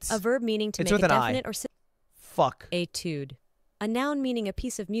 Enunciate. A verb meaning to make a definite or Fuck. Etude. A noun meaning a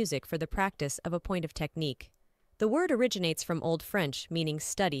piece of music for the practice of a point of technique. The word originates from Old French, meaning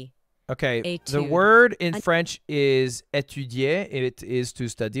study. Okay, Etude. The word in French is étudier. It is to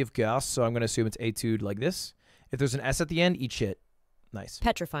study, of course, so I'm going to assume it's étude like this. If there's an S at the end, eat shit. Nice.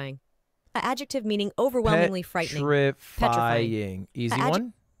 Petrifying. An adjective meaning overwhelmingly frightening. Petrifying. Easy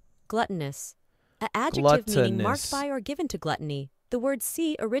one. Gluttonous. An adjective meaning marked by or given to gluttony. The word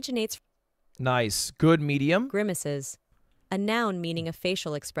see originates from. Nice. Good medium. Grimaces. A noun meaning a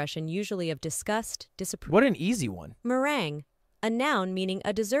facial expression usually of disgust, disapproval. What an easy one. Meringue. A noun meaning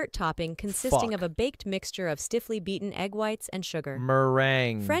a dessert topping consisting of a baked mixture of stiffly beaten egg whites and sugar.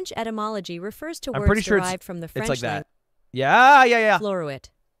 Meringue. French etymology refers to words derived from the French it's like language. That. Yeah. Floruit.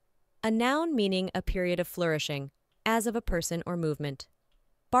 A noun meaning a period of flourishing, as of a person or movement.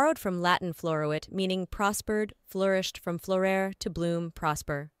 Borrowed from Latin floruit, meaning prospered, flourished, from florere to bloom,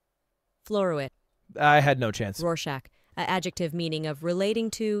 prosper. Floruit. I had no chance. Rorschach. An adjective meaning of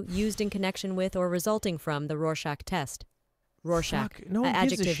relating to, used in connection with, or resulting from the Rorschach test. Rorschach. No one an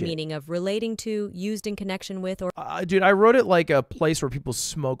gives a adjective shit. meaning of relating to, used in connection with, or. Dude, I wrote it like a place where people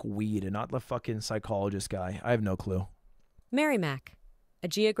smoke weed and not the fucking psychologist guy. I have no clue. Merrimack. A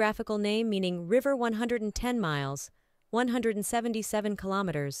geographical name meaning river 110 miles, 177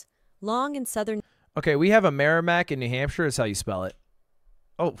 kilometers, long in southern. Okay, we have a Merrimack in New Hampshire. That's how you spell it.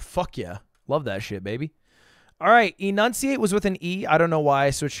 Oh, fuck yeah. Love that shit, baby. All right, enunciate was with an E. I don't know why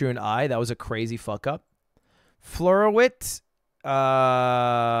I switched to an I. That was a crazy fuck up. Floruit.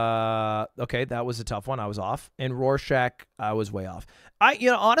 Okay, that was a tough one. I was off. And Rorschach, I was way off.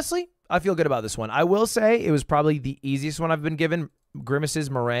 Honestly, I feel good about this one. I will say it was probably the easiest one I've been given. Grimaces,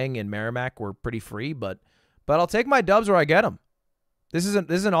 Meringue, and Merrimack were pretty free, but I'll take my dubs where I get them. This is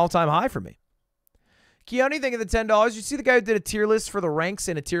an all-time high for me. Keone, thank you for the $10. You see the guy who did a tier list for the ranks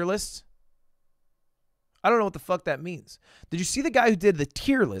in a tier list? I don't know what the fuck that means. Did you see the guy who did the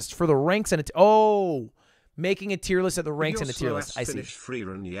tier list for the ranks and making a tier list at the ranks and a tier list? I see. Finished free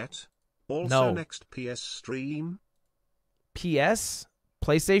run yet? Also no. Next PS stream? PS?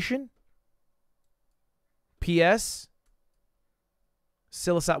 PlayStation? PS?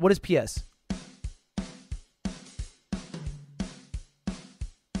 Psilocybin. What is PS?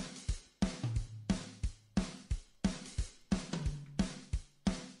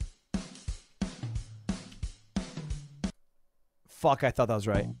 Fuck, I thought that was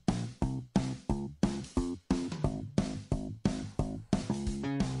right.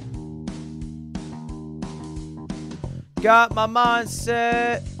 Got my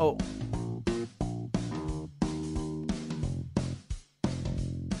mindset. Oh.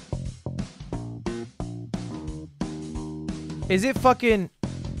 Is it fucking...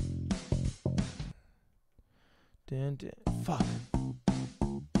 Fuck.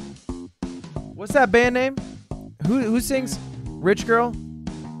 What's that band name? Who sings Rich Girl?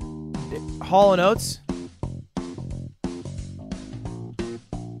 Hall & Oates?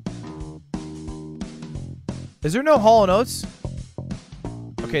 Is there no Hall & Oates?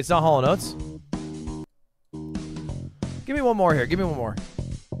 Okay, it's not Hall & Oates. Give me one more here. Give me one more.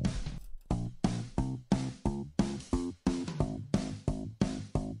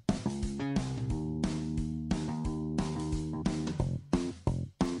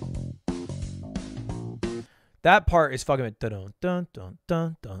 That part is fucking dun dun dun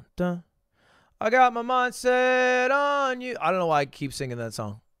dun dun dun. I got my mind set on you. I don't know why I keep singing that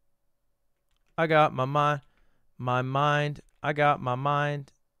song. I got my mind, I got my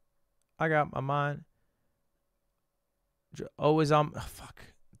mind, I got my mind. Always on. Oh, fuck.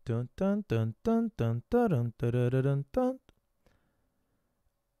 Dun dun dun dun dun dun dun dun dun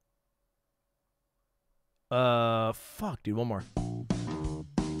dun. Fuck, dude. One more.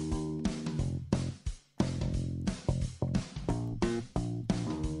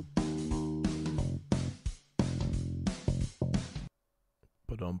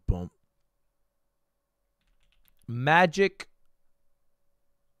 Ba-dum-bum. Magic.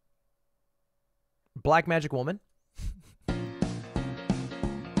 Black Magic Woman.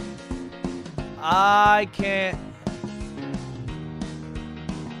 I can't.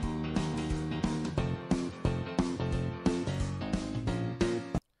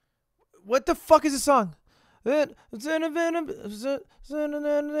 What the fuck is the song? Never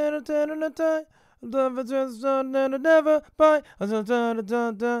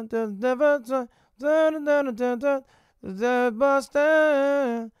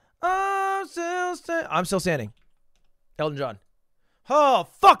I'm still standing. Elton John. Oh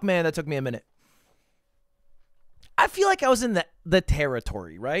fuck, man, that took me a minute. I feel like I was in the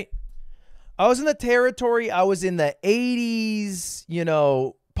territory, right? I was in the territory. I was in the 80s, you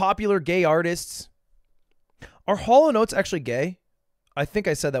know, popular gay artists. Are Hall & Oates actually gay? I think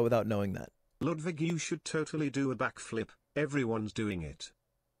I said that without knowing that. Ludwig, you should totally do a backflip. Everyone's doing it.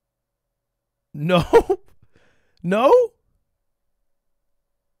 No. No?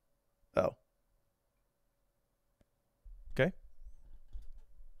 Oh. Okay.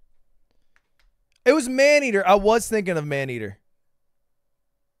 It was Maneater. I was thinking of Maneater.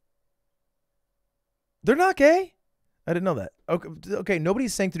 They're not gay? I didn't know that. Okay,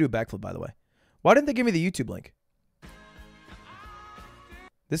 nobody's saying to do a backflip, by the way. Why didn't they give me the YouTube link?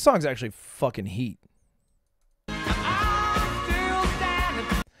 This song's actually fucking heat.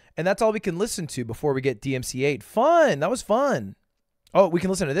 And that's all we can listen to before we get DMC8. Fun. That was fun. Oh, we can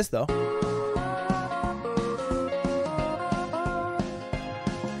listen to this, though.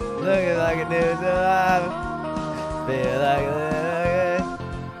 Looking like a news alive. Feel like a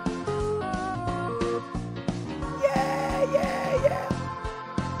yeah.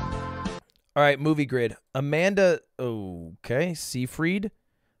 All right, movie grid. Amanda, okay. Seyfried,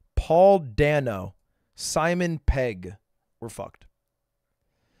 Paul Dano, Simon Pegg. We're fucked.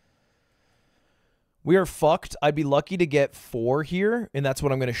 We are fucked. I'd be lucky to get 4 here, and that's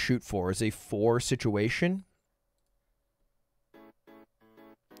what I'm going to shoot for, is a 4 situation.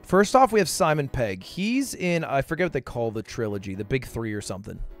 First off, we have Simon Pegg. He's in, I forget what they call the trilogy, the Big 3 or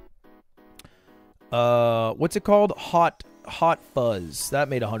something. What's it called? Hot Fuzz. That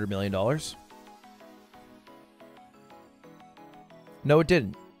made $100 million. No, it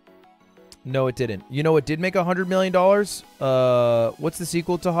didn't. No, it didn't. You know what did make $100 million? What's the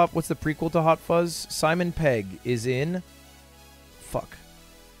sequel to Hot? What's the prequel to Hot Fuzz? Simon Pegg is in. Fuck.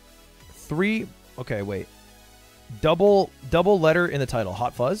 3. Okay, wait. Double letter in the title.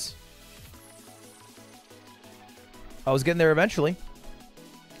 Hot Fuzz. I was getting there eventually.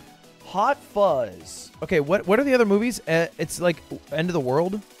 Hot Fuzz. Okay, what are the other movies? It's like End of the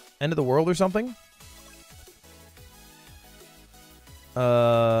World or something.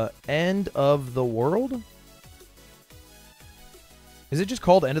 End of the World? Is it just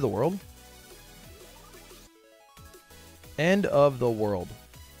called End of the World? End of the World.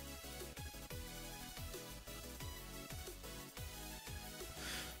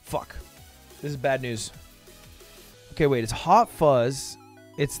 Fuck. This is bad news. Okay, wait. It's Hot Fuzz.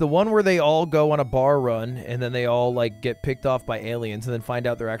 It's the one where they all go on a bar run and then they all like get picked off by aliens and then find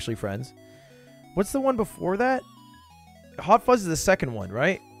out they're actually friends. What's the one before that? Hot Fuzz is the second one,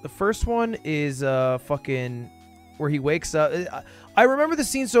 right? The first one is fucking where he wakes up. I remember the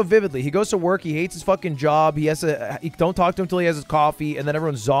scene so vividly. He goes to work. He hates his fucking job. He don't talk to him until he has his coffee, and then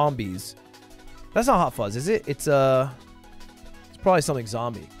everyone's zombies. That's not Hot Fuzz, is it? It's probably something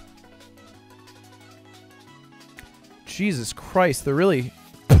zombie. Jesus Christ, they're really...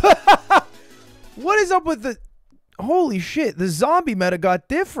 What is up with the... Holy shit, the zombie meta got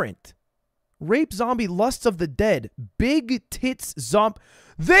different. Rape zombie, lusts of the dead, big tits zombie.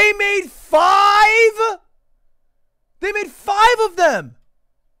 They made 5? They made 5 of them.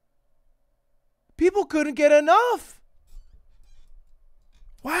 People couldn't get enough.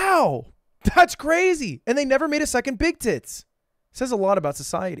 Wow. That's crazy. And they never made a second big tits. Says a lot about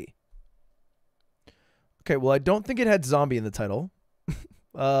society. Okay, well, I don't think it had zombie in the title.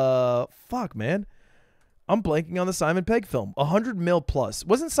 Fuck, man. I'm blanking on the Simon Pegg film. 100 mil plus.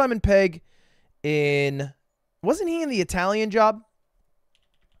 Wasn't Simon Pegg in Wasn't he in the Italian Job?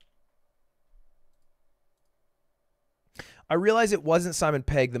 I realized it wasn't Simon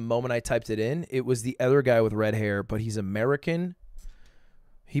Pegg the moment I typed it in. It was the other guy with red hair, but he's American.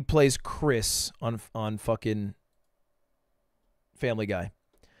 He plays Chris on fucking Family Guy.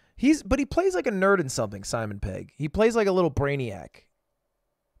 But he plays like a nerd in something, Simon Pegg. He plays like a little brainiac.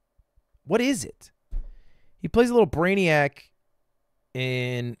 What is it? He plays a little brainiac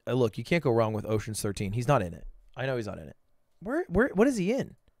in... look, you can't go wrong with Ocean's 13. He's not in it. I know he's not in it. What is he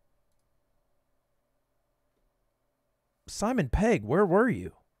in? Simon Pegg, where were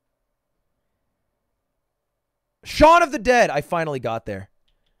you? Shaun of the Dead. I finally got there.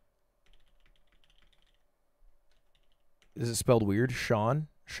 Is it spelled weird? Shaun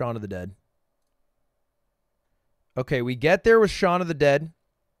of the Dead. Okay, we get there with Shaun of the Dead.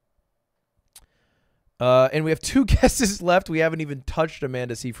 And we have 2 guesses left. We haven't even touched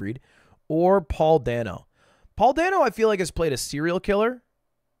Amanda Seyfried or Paul Dano. Paul Dano, I feel like, has played a serial killer.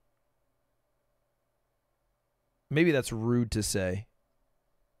 Maybe that's rude to say.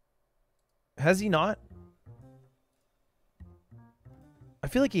 Has he not? I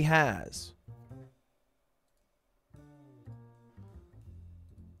feel like he has.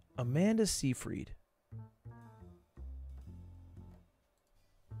 Amanda Seyfried.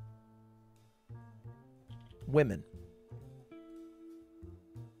 Women.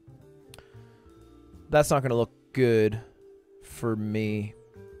 That's not going to look good for me.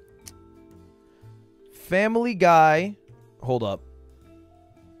 Family Guy. Hold up.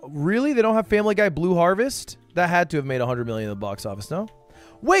 Really? They don't have Family Guy Blue Harvest? That had to have made $100 million in the box office, no?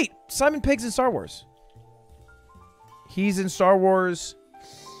 Wait! Simon Pegg's in Star Wars. He's in Star Wars...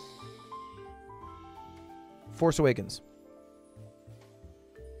 Force Awakens.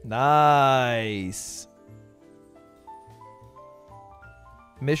 Nice.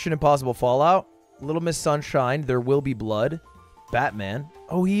 Mission Impossible Fallout. Little Miss Sunshine. There Will Be Blood. Batman.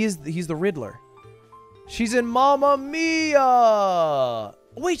 Oh, he's the Riddler. She's in Mamma Mia.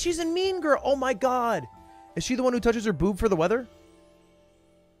 Wait, she's in Mean Girl. Oh my God. Is she the one who touches her boob for the weather?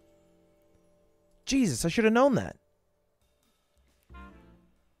 Jesus, I should have known that.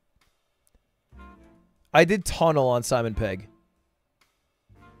 I did tunnel on Simon Pegg.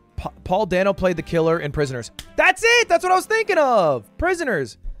 Paul Dano played the killer in Prisoners. That's it! That's what I was thinking of!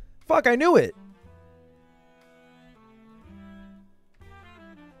 Prisoners! Fuck, I knew it.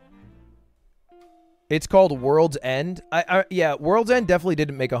 It's called World's End. Yeah, World's End definitely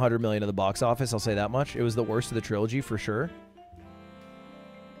didn't make $100 million in the box office, I'll say that much. It was the worst of the trilogy, for sure.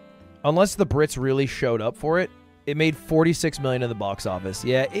 Unless the Brits really showed up for it. It made $46 million in the box office.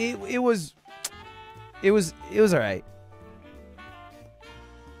 Yeah, it was all right.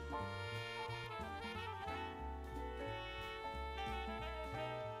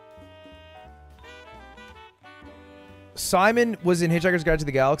 Simon was in Hitchhiker's Guide to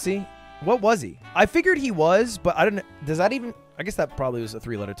the Galaxy. What was he? I figured he was, but I don't. Does that even? I guess that probably was a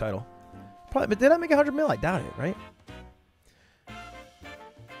 3-letter title. Probably, but did that make $100 million? I doubt it, right?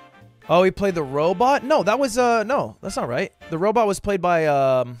 Oh, he played the robot? No, that was no, that's not right. The robot was played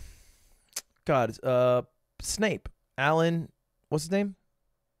by Snape. Alan, what's his name?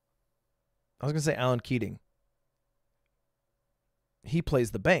 I was gonna say Alan Keating. He plays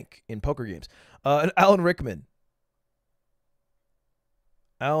the bank in poker games. Alan Rickman.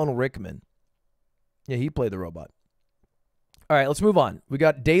 Alan Rickman. Yeah, he played the robot. All right, let's move on. We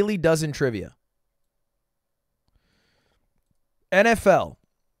got Daily Dozen Trivia. NFL.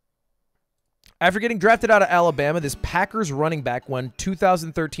 After getting drafted out of Alabama, this Packers running back won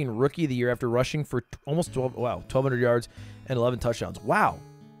 2013 Rookie of the Year after rushing for almost 1,200 yards and 11 touchdowns. Wow.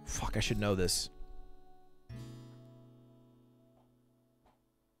 Fuck, I should know this.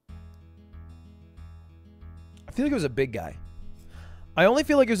 I feel like it was a big guy. I only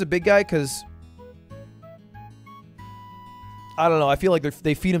feel like it was a big guy because... I don't know. I feel like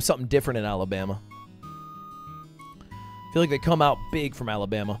they feed him something different in Alabama. I feel like they come out big from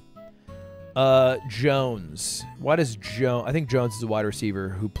Alabama. Jones. Why does Jones... I think Jones is a wide receiver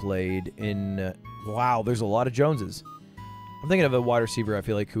who played in... wow, there's a lot of Joneses. I'm thinking of a wide receiver I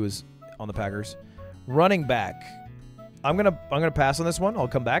feel like who was on the Packers. Running back. I'm gonna pass on this one. I'll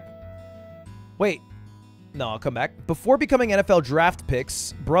come back. Wait. No, I'll come back. Before becoming NFL draft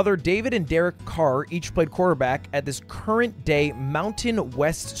picks, brother David and Derek Carr each played quarterback at this current-day Mountain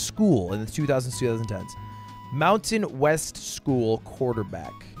West School in the 2000s, 2010s. Mountain West School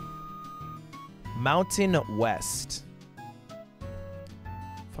quarterback. Mountain West.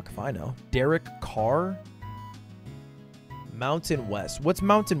 Fuck if I know. Derek Carr? Mountain West. What's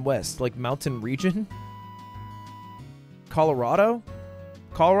Mountain West? Like mountain region? Colorado?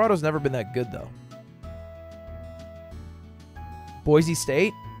 Colorado's never been that good, though. Boise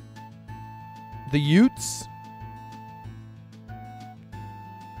State. The Utes.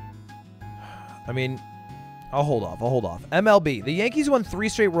 I mean, I'll hold off. MLB. The Yankees won 3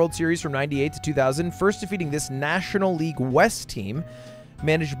 straight World Series from 98 to 2000, first defeating this National League West team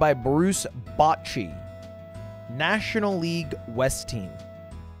managed by Bruce Bochy. National League West team.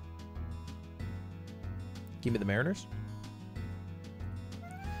 Give me the Mariners.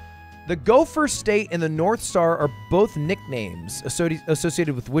 The Gopher State and the North Star are both nicknames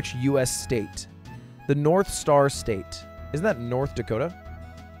associated with which U.S. state? The North Star State. Isn't that North Dakota?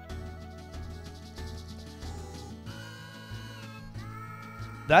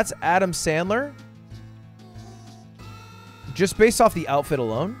 That's Adam Sandler. Just based off the outfit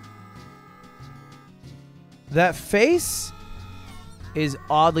alone. That face is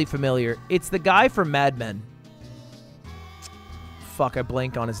oddly familiar. It's the guy from Mad Men. Fuck, I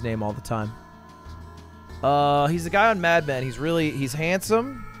blank on his name all the time. He's the guy on Mad Men. He's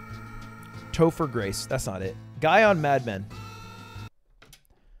handsome. Topher Grace. That's not it. Guy on Mad Men.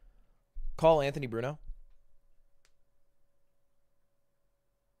 Call Anthony Bruno.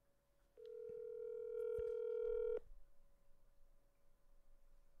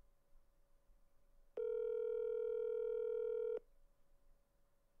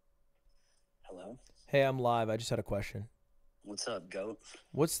 Hello? Hey, I'm live. I just had a question. What's up, goat?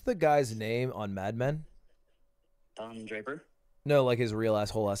 What's the guy's name on Mad Men? Don Draper? No, like his real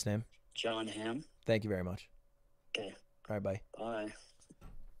whole last name. John Hamm? Thank you very much. Okay. All right, bye. Bye.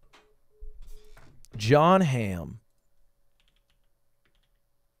 John Hamm.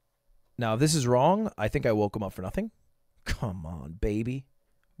 Now, if this is wrong, I think I woke him up for nothing. Come on, baby.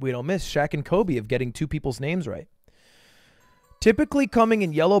 We don't miss Shaq and Kobe of getting 2 people's names right. Typically coming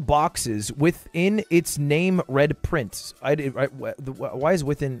in yellow boxes within its name red print. Why is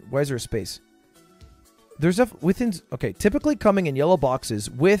there a space? There's a within. Okay, typically coming in yellow boxes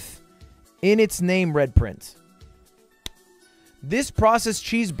within its name red print. This processed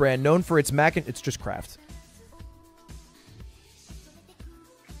cheese brand known for its it's just Kraft.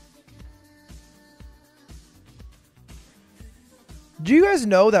 Do you guys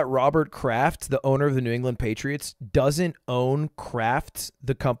know that Robert Kraft, the owner of the New England Patriots, doesn't own Kraft,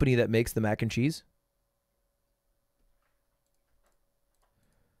 the company that makes the mac and cheese?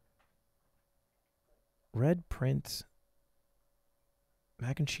 Red print.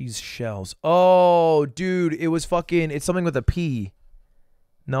 Mac and cheese shells. Oh, dude, it was fucking, it's something with a P.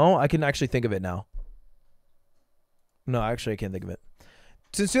 No, I can actually think of it now. No, actually, I can't think of it.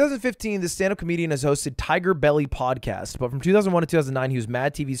 Since 2015, the stand-up comedian has hosted Tiger Belly podcast, but from 2001 to 2009, he was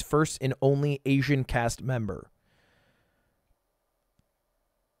Mad TV's first and only Asian cast member.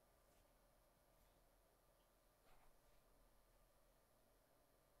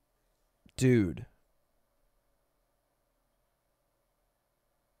 Dude.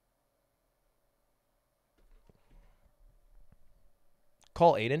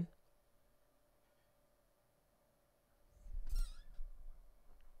 Call Aiden.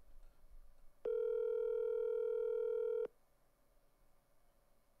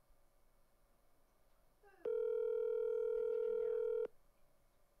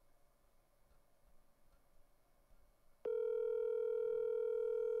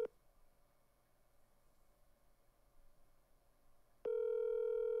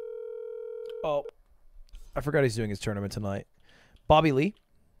 Oh, I forgot he's doing his tournament tonight. Bobby Lee.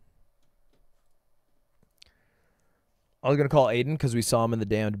 I was going to call Aiden because we saw him in the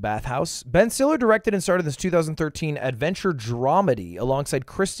damned bathhouse. Ben Stiller directed and starred this 2013 adventure dramedy alongside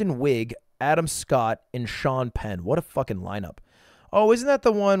Kristen Wiig, Adam Scott, and Sean Penn. What a fucking lineup. Oh, isn't that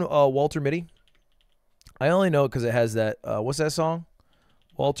the one, Walter Mitty? I only know it because it has that, what's that song?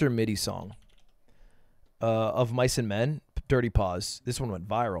 Walter Mitty song. Of Mice and Men, Dirty Paws. This one went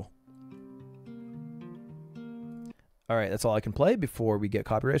viral. All right, that's all I can play before we get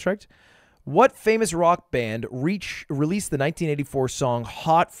copyright striked. What famous rock band released the 1984 song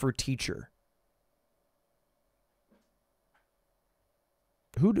Hot for Teacher?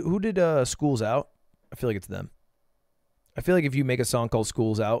 Who did Schools Out? I feel like it's them. I feel like if you make a song called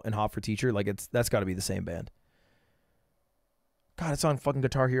Schools Out and Hot for Teacher, like that's got to be the same band. God, it's on fucking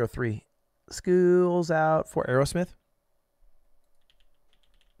Guitar Hero 3. Schools Out for Aerosmith.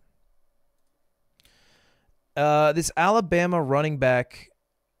 This Alabama running back,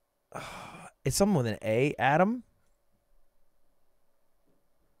 it's someone with an A. Adam?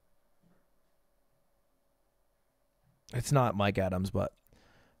 It's not Mike Adams, but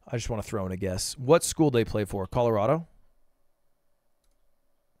I just want to throw in a guess. What school they play for? Colorado?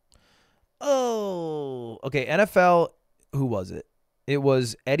 Oh, okay. NFL, who was it? It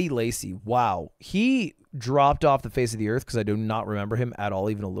was Eddie Lacy. Wow. He dropped off the face of the earth because I do not remember him at all,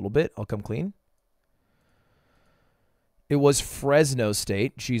 even a little bit. I'll come clean. It was Fresno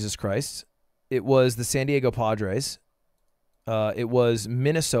State. Jesus Christ. It was the San Diego Padres. It was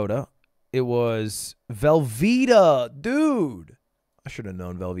Minnesota. It was Velveeta. Dude. I should have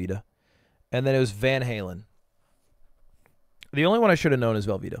known Velveeta. And then it was Van Halen. The only one I should have known is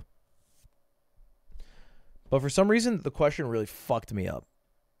Velveeta. But for some reason, the question really fucked me up.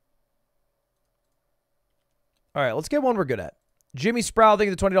 All right, let's get one we're good at. Jimmy Sproul, thank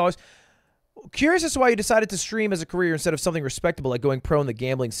you for the $20. Curious as to why you decided to stream as a career instead of something respectable like going pro in the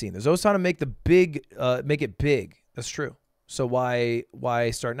gambling scene. There's always trying to make make it big. That's true. So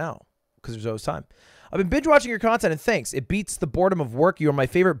why start now? Because there's always time. I've been binge watching your content, and thanks. It beats the boredom of work. You are my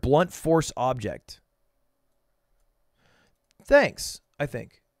favorite blunt force object. Thanks, I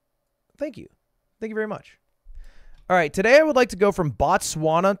think. Thank you. Thank you very much. All right, today I would like to go from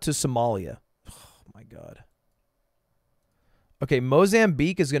Botswana to Somalia. Oh, my God. Okay,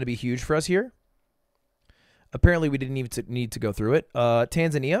 Mozambique is going to be huge for us here. Apparently, we didn't even need to go through it.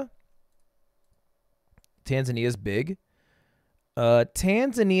 Tanzania. Tanzania's big.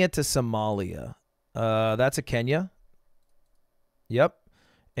 Tanzania to Somalia. That's a Kenya. Yep.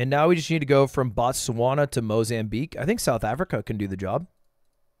 And now we just need to go from Botswana to Mozambique. I think South Africa can do the job.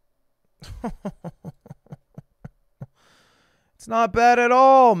 It's not bad at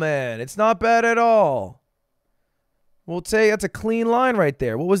all, man. It's not bad at all. We'll say that's a clean line right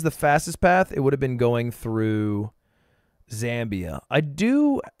there. What was the fastest path? It would have been going through Zambia.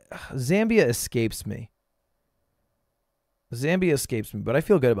 Zambia escapes me. Zambia escapes me, but I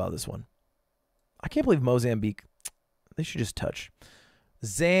feel good about this one. I can't believe Mozambique. They should just touch.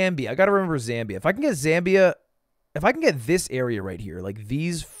 Zambia. I got to remember Zambia. If I can get Zambia, if I can get this area right here, like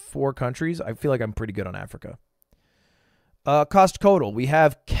these 4 countries, I feel like I'm pretty good on Africa. Cost total. We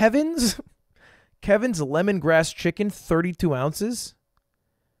have Kevin's lemongrass chicken, 32 ounces.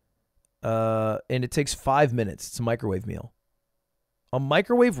 And it takes 5 minutes. It's a microwave meal. A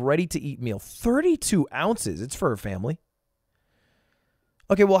microwave ready-to-eat meal. 32 ounces. It's for a family.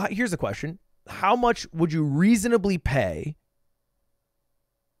 Okay, well, here's the question. How much would you reasonably pay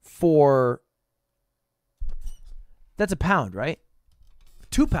for... That's a pound, right?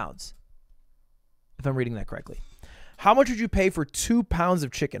 2 pounds. If I'm reading that correctly. How much would you pay for 2 pounds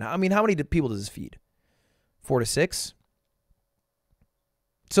of chicken? I mean, how many people does this feed? 4 to 6?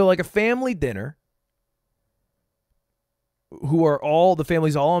 So like a family dinner, the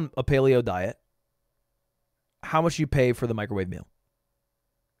family's all on a paleo diet. How much do you pay for the microwave meal?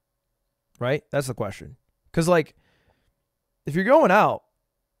 Right? That's the question. Because like, if you're going out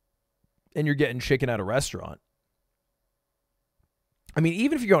and you're getting chicken at a restaurant, I mean,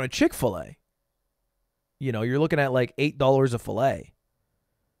 even if you're going to Chick-fil-A, you know, you're looking at like $8 a filet.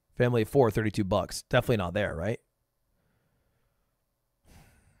 Family of 4, $32. Definitely not there, right?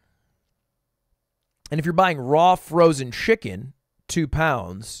 And if you're buying raw frozen chicken, 2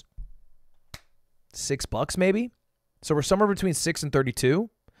 pounds, $6 maybe. So we're somewhere between 6 and 32.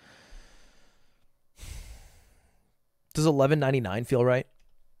 Does $11.99 feel right?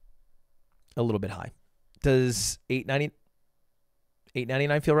 A little bit high. Does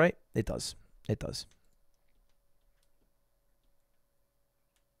 $8.99 feel right? It does. It does.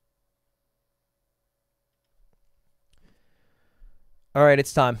 All right,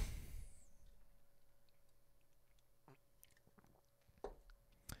 it's time.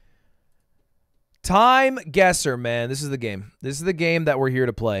 Time guesser, man. This is the game. This is the game that we're here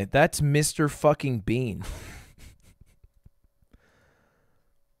to play. That's Mr. fucking Bean.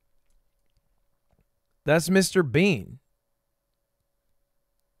 That's Mr. Bean.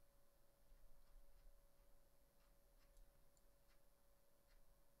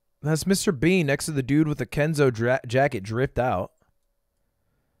 That's Mr. Bean next to the dude with the Kenzo jacket dripped out.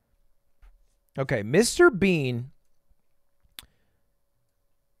 Okay, Mr. Bean.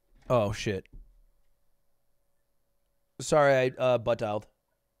 Oh, shit. Sorry, I butt dialed.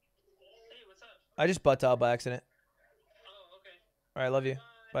 Hey, what's up? I just butt dialed by accident. Oh, okay. All right, love you.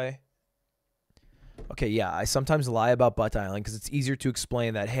 Bye. Okay, yeah, I sometimes lie about butt dialing because it's easier to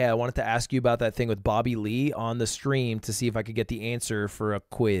explain that, hey, I wanted to ask you about that thing with Bobby Lee on the stream to see if I could get the answer for a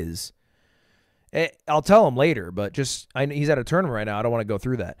quiz. I'll tell him later, but just he's at a tournament right now. I don't want to go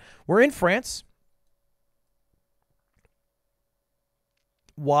through that. We're in France.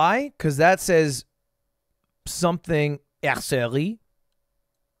 Why? Because that says something Erserie.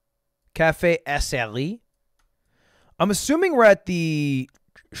 Cafe Erserie. I'm assuming we're at the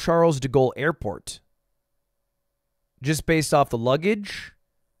Charles de Gaulle Airport. Just based off the luggage.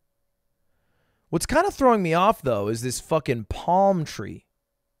 What's kind of throwing me off, though, is this fucking palm tree.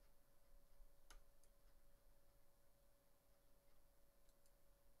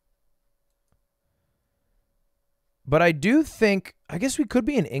 But I do think, I guess we could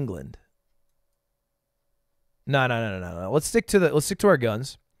be in England. No. Let's stick to our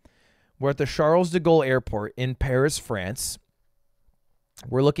guns. We're at the Charles de Gaulle Airport in Paris, France.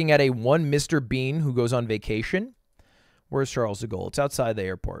 We're looking at a one Mr. Bean who goes on vacation. Where's Charles de Gaulle? It's outside the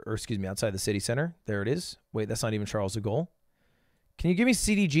airport, or excuse me, outside the city center. There it is. Wait, that's not even Charles de Gaulle. Can you give me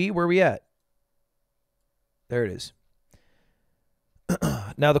CDG? Where are we at? There it is.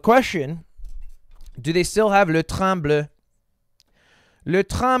 Now the question, do they still have Le Train Bleu? Le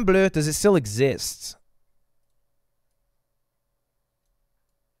Train Bleu, does it still exist?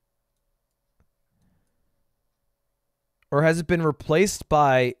 Or has it been replaced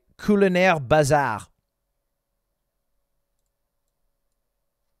by Culinaire Bazar?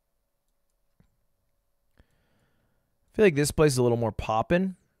 I feel like this place is a little more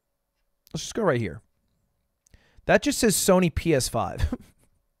poppin'. Let's just go right here. That just says Sony PS5.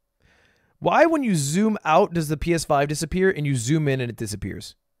 Why, when you zoom out, does the PS5 disappear and you zoom in and it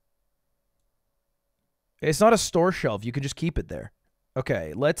disappears? It's not a store shelf. You can just keep it there.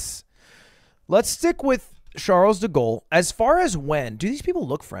 Okay, let's stick with Charles de Gaulle. As far as when, do these people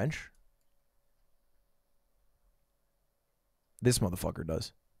look French? This motherfucker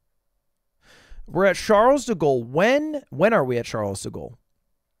does. We're at Charles de Gaulle. When are we at Charles de Gaulle?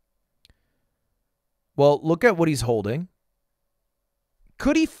 Well, look at what he's holding.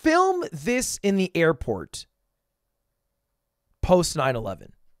 Could he film this in the airport post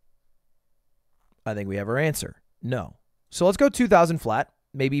 9/11? I think we have our answer. No. So let's go 2000 flat,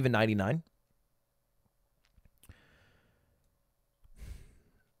 maybe even 99.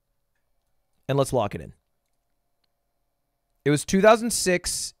 And let's lock it in. It was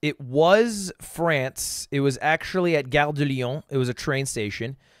 2006. It was France. It was actually at Gare de Lyon. It was a train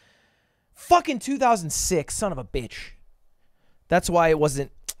station. Fucking 2006, son of a bitch. That's why it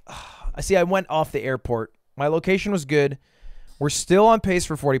wasn't. I see. I went off the airport. My location was good. We're still on pace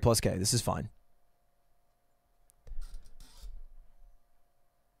for 40 plus K. This is fine.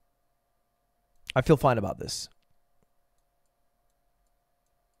 I feel fine about this.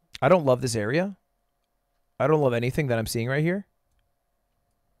 I don't love this area. I don't love anything that I'm seeing right here.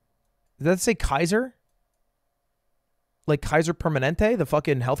 Does that say Kaiser? Like Kaiser Permanente, the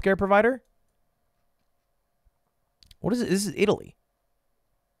fucking healthcare provider? What is it? This is Italy.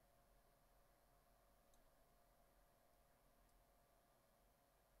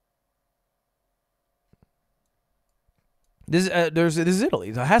 This is Italy.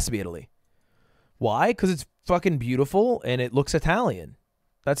 It has to be Italy. Why? Because it's fucking beautiful and it looks Italian.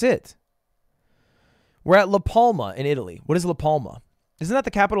 That's it. We're at La Palma in Italy. What is La Palma? Isn't that the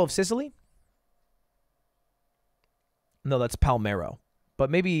capital of Sicily? No, that's Palmero.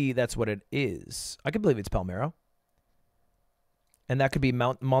 But maybe that's what it is. I could believe it's Palmero. And that could be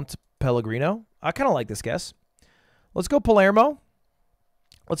Mont Pellegrino. I kind of like this guess. Let's go Palermo.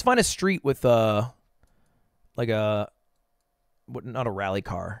 Let's find a street with like a, what, not a rally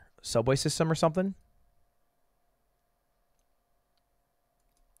car, subway system or something.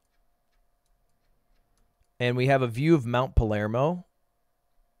 And we have a view of Mount Palermo.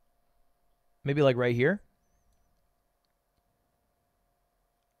 Maybe like right here.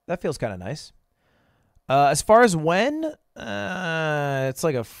 That feels kind of nice. As far as when, it's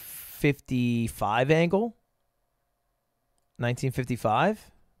like a 55 angle.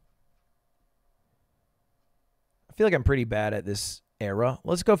 1955. I feel like I'm pretty bad at this era.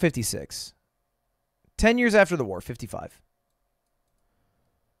 Let's go 56. 10 years after the war, 55.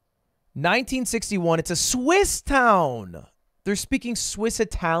 1961, it's a Swiss town. They're speaking Swiss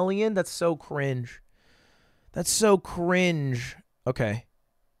Italian. That's so cringe. That's so cringe. Okay.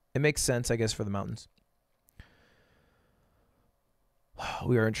 It makes sense, I guess, for the mountains.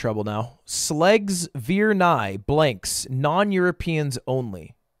 We are in trouble now. Slegs veer nigh, blanks, non-Europeans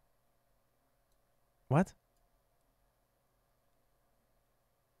only. What?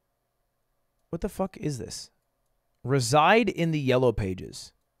 What the fuck is this? Reside in the yellow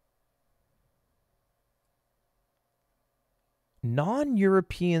pages.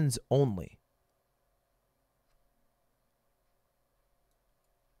 Non-Europeans only.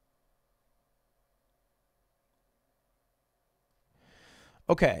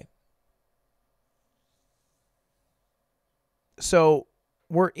 Okay. So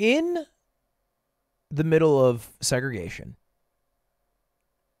we're in the middle of segregation.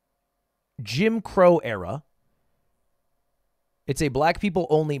 Jim Crow era. It's a black people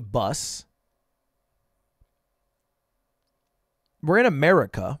only bus. We're in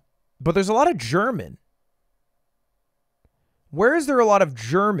America. But there's a lot of German. Where is there a lot of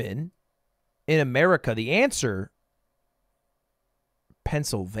German in America? The answer,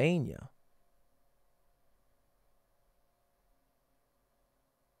 Pennsylvania.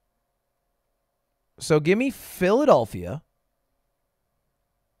 So give me Philadelphia,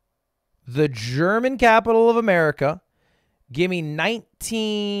 the German capital of America. Give me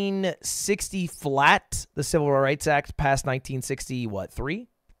 1960 flat. The Civil Rights Act passed 1960, what, 3?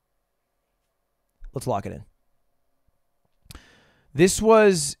 Let's lock it in. This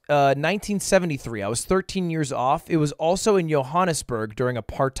was 1973. I was 13 years off. It was also in Johannesburg during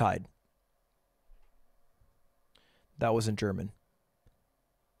apartheid. That was in German.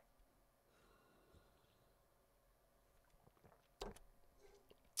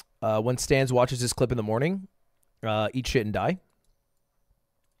 When Stans watches this clip in the morning, eat shit and die.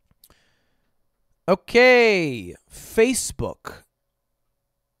 Okay, Facebook.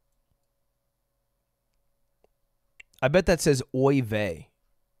 I bet that says oy vey.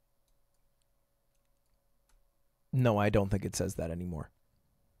 No, I don't think it says that anymore.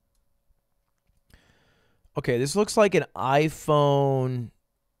 Okay, this looks like an iPhone.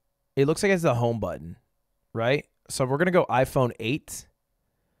 It looks like it's the home button, right? So we're going to go iPhone 8.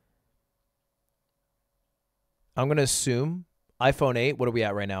 I'm going to assume iPhone 8. What are we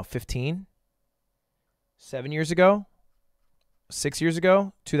at right now? 15? 7 years ago? 6 years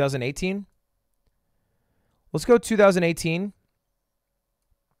ago? 2018? Let's go 2018.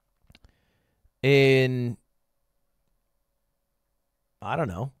 In, I don't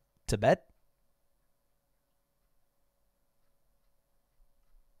know, Tibet?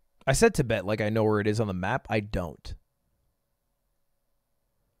 I said Tibet like I know where it is on the map. I don't.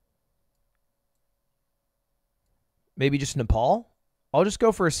 Maybe just Nepal? I'll just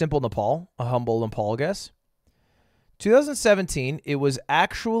go for a simple Nepal, a humble Nepal guess. 2017, it was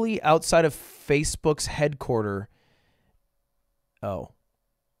actually outside of Facebook's headquarters. Oh.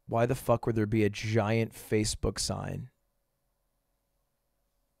 Why the fuck would there be a giant Facebook sign?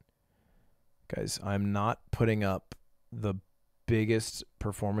 Guys, I'm not putting up the biggest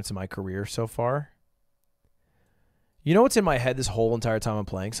performance in my career so far. You know what's in my head this whole entire time I'm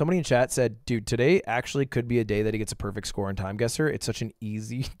playing? Somebody in chat said, dude, today actually could be a day that he gets a perfect score in Time Guesser. It's such an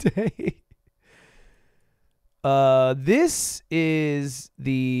easy day. This is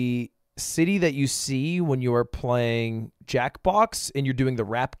the city that you see when you are playing Jackbox and you're doing the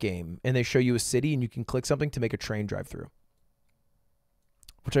rap game. And they show you a city and you can click something to make a train drive through.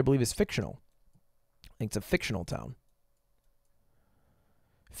 Which I believe is fictional. I think it's a fictional town.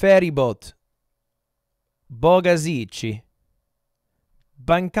 Ferry boat. Bogazici,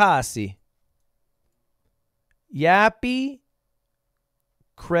 Bancasi, Yapi,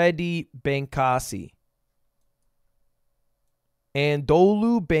 Credi Bancasi, and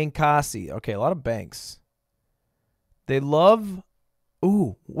Dolu Bancasi. Okay, a lot of banks. They love,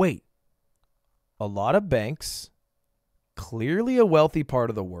 ooh, wait. A lot of banks, clearly a wealthy part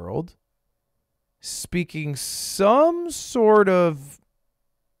of the world, speaking some sort of,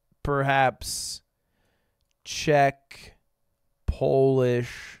 perhaps, Czech,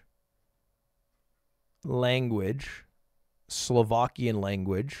 Polish language, Slovakian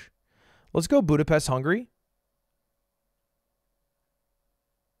language. Let's go Budapest, Hungary.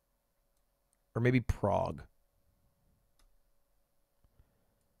 Or maybe Prague.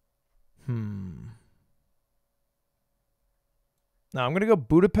 Now I'm going to go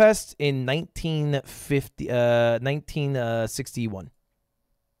Budapest in 1961.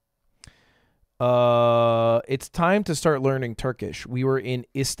 It's time to start learning Turkish. We were in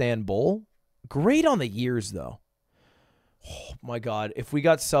Istanbul. Great on the years, though. Oh, my God. If we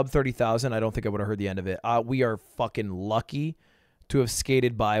got sub 30,000, I don't think I would have heard the end of it. We are fucking lucky to have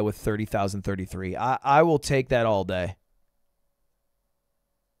skated by with 30,033. I will take that all day.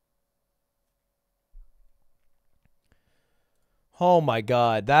 Oh, my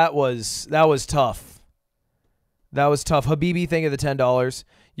God. That was tough. That was tough. Habibi, thank you for the $10.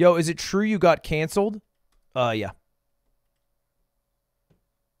 Yo, is it true you got canceled? Yeah.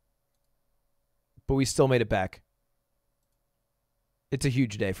 But we still made it back. It's a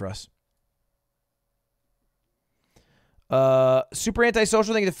huge day for us. Super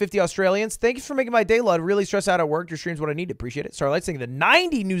antisocial, thank you to 50 Australians. Thank you for making my day, Lud. Really stressed out at work. Your stream's what I need. Appreciate it. Starlight's thank you to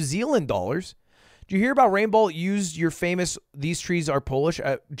 90 New Zealand dollars. Did you hear about Rainbow used your famous "These trees are Polish"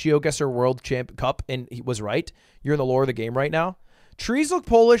 at GeoGuessr World Champ Cup, and he was right. You're in the lore of the game right now. Trees look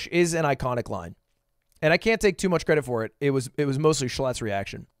Polish is an iconic line. And I can't take too much credit for it. It was mostly Schlatt's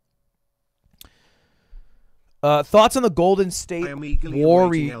reaction. Thoughts on the Golden State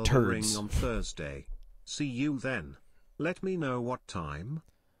Warriors on Thursday. See you then. Let me know what time.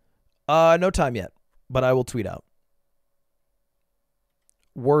 No time yet, but I will tweet out.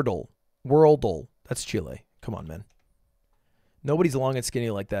 Worldle. That's Chile. Come on, man. Nobody's long and skinny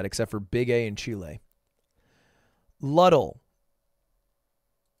like that except for Big A in Chile. Luddle.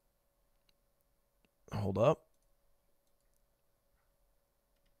 Hold up.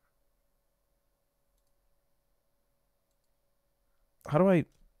 How do I,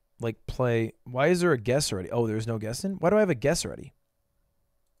 like, play? Why is there a guess already? Oh, there's no guess in? Why do I have a guess already?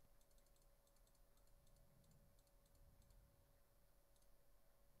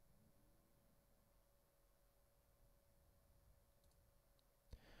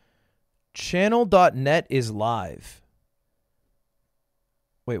 Channel.net is live.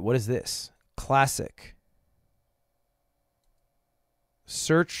 Wait, what is this? Classic.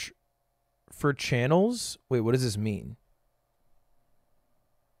 Search for channels? Wait, what does this mean?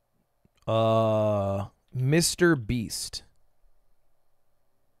 Mr. Beast.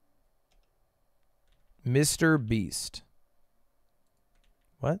 Mr. Beast.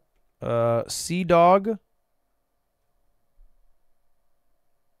 What? Sea Dog.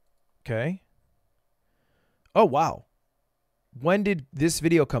 Okay. Oh, wow. When did this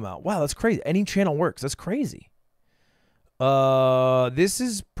video come out? Wow, that's crazy. Any channel works. That's crazy. This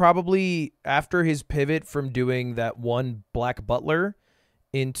is probably after his pivot from doing that one Black Butler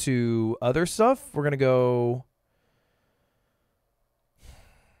into other stuff. We're going to go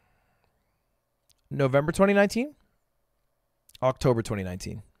November 2019, October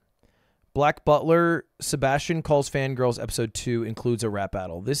 2019. Black Butler, Sebastian Calls Fangirls episode 2 includes a rap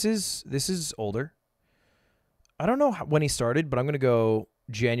battle. This is older. I don't know when he started, but I'm going to go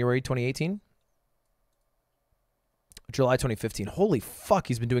January 2018. July 2015. Holy fuck,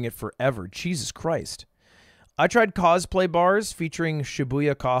 he's been doing it forever. Jesus Christ. I tried cosplay bars featuring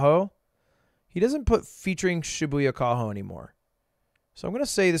Shibuya Kaho. He doesn't put featuring Shibuya Kaho anymore. So I'm going to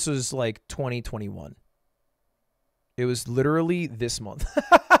say this was like 2021. It was literally this month.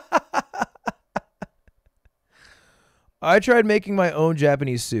 I tried making my own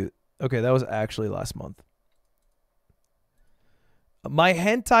Japanese suit. Okay, that was actually last month. My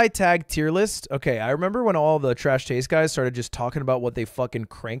hentai tag tier list. Okay, I remember when all the Trash Taste guys started just talking about what they fucking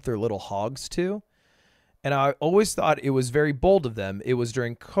cranked their little hogs to. And I always thought it was very bold of them. It was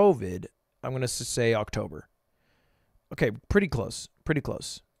during COVID. I'm going to say October. Okay, pretty close. Pretty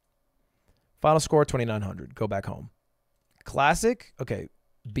close. Final score, 2,900. Go back home. Classic. Okay,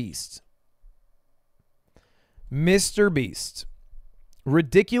 Beast. Mr. Beast.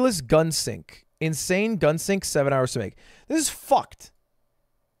 Ridiculous gun sync. Insane gun sync, 7 hours to make. This is fucked.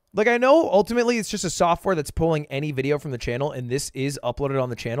 Like, I know ultimately it's just a software that's pulling any video from the channel, and this is uploaded on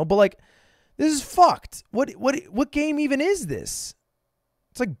the channel, but like, this is fucked. What game even is this?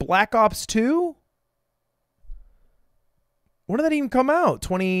 It's like Black Ops 2? When did that even come out?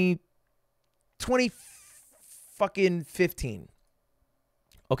 20 fucking 15.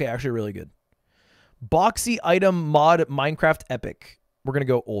 Okay, actually really good. Boxy item mod Minecraft epic. We're going to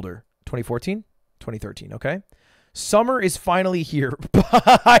go older. 2014, 2013, okay? Summer is finally here.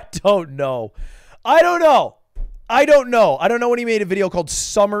 I don't know. I don't know when he made a video called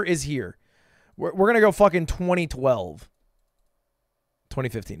Summer is Here. We're going to go fucking 2012.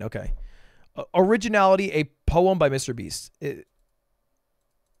 2015, okay. Originality, a poem by Mr. Beast.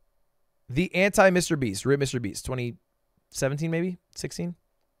 The anti-Mr. Beast. Rip Mr. Beast. 2017 maybe? 16?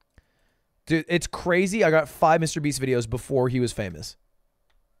 Dude, it's crazy. I got 5 Mr. Beast videos before he was famous.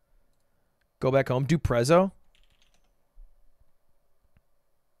 Go back home. Do Prezzo.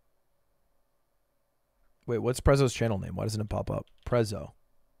 Wait, what's Prezzo's channel name? Why doesn't it pop up? Prezzo.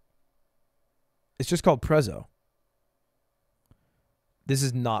 It's just called Prezzo. This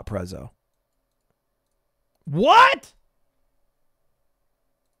is not Prezzo. What?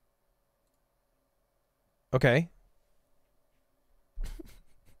 Okay.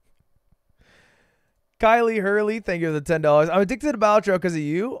 Kylie Hurley, thank you for the $10. I'm addicted to Baltro because of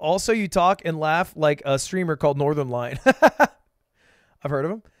you. Also, you talk and laugh like a streamer called Northern Line. I've heard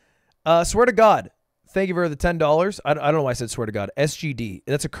of him. Swear to God. Thank you for the $10. I don't know why I said swear to God. SGD.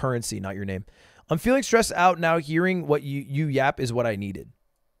 That's a currency, not your name. I'm feeling stressed out now. Hearing what you yap is what I needed.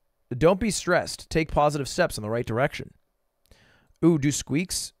 Don't be stressed. Take positive steps in the right direction. Ooh, do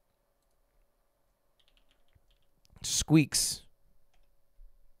squeaks? Squeaks.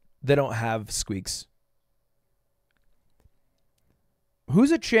 They don't have squeaks.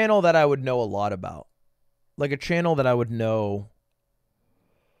 Who's a channel that I would know a lot about? Like a channel that I would know.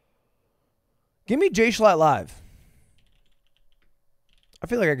 Give me J Schlatt Live. I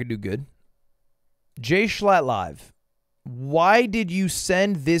feel like I could do good. J Schlatt Live. Why did you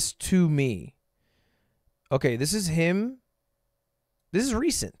send this to me? Okay, this is him. This is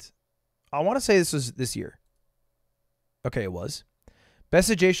recent. I want to say this was this year. Okay, it was. Best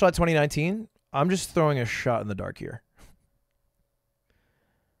of J Schlatt 2019. I'm just throwing a shot in the dark here.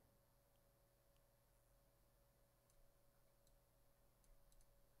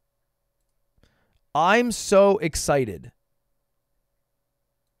 I'm so excited.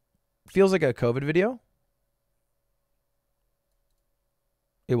 Feels like a COVID video.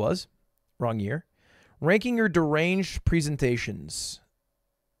 It was. Wrong year. Ranking your deranged presentations.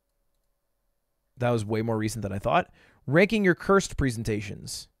 That was way more recent than I thought. Ranking your cursed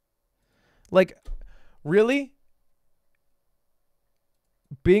presentations. Like, really?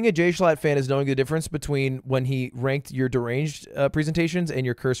 Being a J Schlatt fan is knowing the difference between when he ranked your deranged presentations and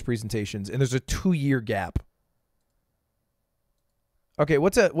your cursed presentations, and there's a 2-year gap. Okay,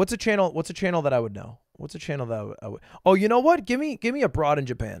 what's a channel? What's a channel that I would know? What's a channel that I would? Oh, you know what? Give me abroad in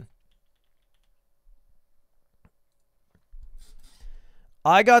Japan.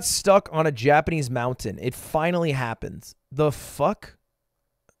 I got stuck on a Japanese mountain. It finally happened. The fuck?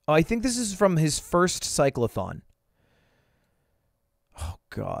 Oh, I think this is from his first cyclothon. Oh,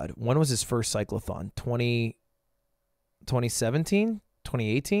 God. When was his first cyclothon? 2017?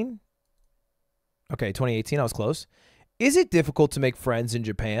 2018? Okay, 2018. I was close. Is it difficult to make friends in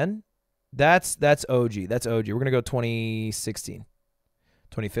Japan? That's OG. That's OG. We're going to go 2016.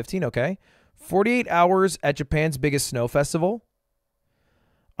 2015, okay. 48 hours at Japan's biggest snow festival.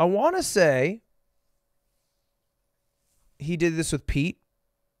 I want to say he did this with Pete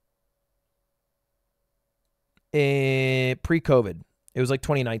pre-COVID. It was like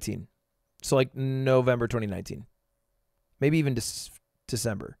 2019. So like November 2019. Maybe even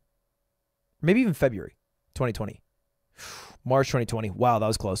December. Maybe even February 2020. March 2020. Wow, that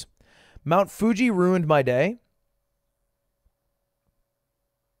was close. Mount Fuji ruined my day.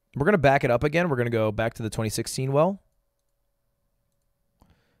 We're going to back it up again. We're going to go back to the 2016 well.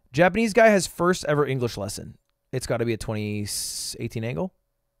 Japanese guy has first ever English lesson. It's got to be a 2018 angle.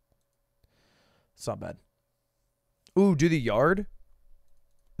 It's not bad. Ooh, do the yard.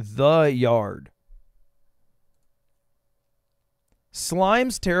 The yard.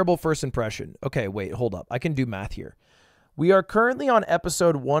 Slime's terrible first impression. Okay, wait, hold up. I can do math here. We are currently on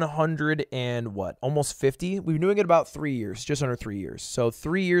episode 100 and what? Almost 50. We've been doing it about 3 years, just under 3 years. So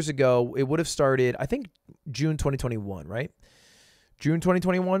 3 years ago, it would have started, I think, June 2021, right? June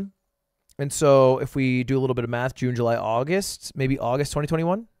 2021. And so if we do a little bit of math, June, July, August, maybe August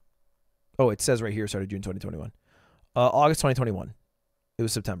 2021. Oh, it says right here, started June 2021. August 2021. It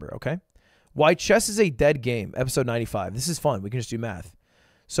was September, okay? Why chess is a dead game, episode 95. This is fun. We can just do math.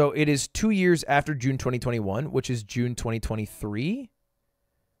 So it is 2 years after June 2021, which is June 2023.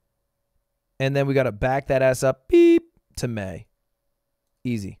 And then we got to back that ass up, beep, to May.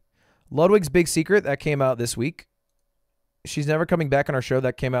 Easy. Ludwig's Big Secret, that came out this week. She's never coming back on our show.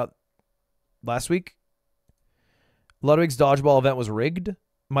 That came out last week. Ludwig's dodgeball event was rigged.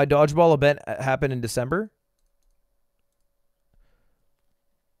 My dodgeball event happened in December.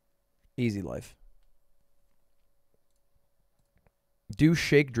 Easy life. Do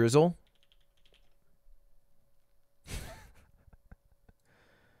shake drizzle.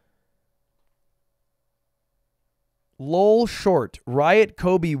 Lol short. Riot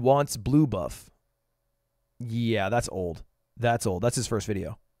Kobe wants blue buff. Yeah, that's old. That's old. That's his first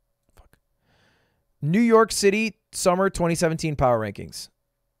video. Fuck. New York City summer 2017 power rankings.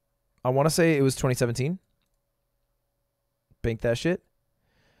 I want to say it was 2017. Bank that shit.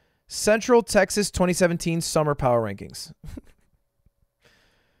 Central Texas 2017 summer power rankings.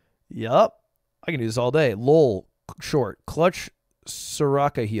 Yup. I can do this all day. Lol short. Clutch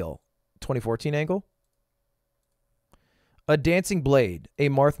Soraka heel. 2014 angle. A dancing blade. A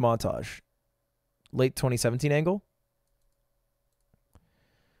Marth montage. Late 2017 angle.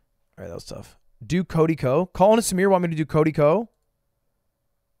 All right, that was tough. Do Cody Co. Colin and Samir want me to do Cody Co.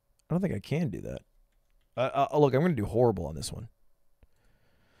 I don't think I can do that. Look, I'm going to do horrible on this one.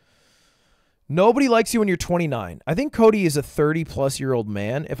 Nobody likes you when you're 29. I think Cody is a 30-plus-year-old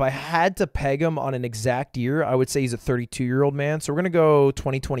man. If I had to peg him on an exact year, I would say he's a 32-year-old man. So we're going to go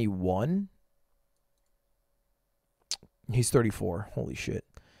 2021. He's 34. Holy shit.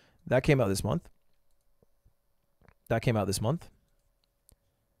 That came out this month. That came out this month.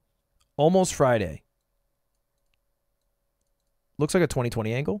 Almost Friday. Looks like a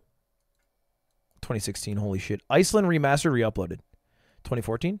 2020 angle. 2016. Holy shit. Iceland remastered, re-uploaded.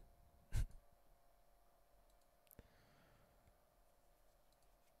 2014.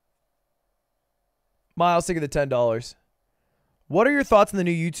 Miles, think of the $10. What are your thoughts on the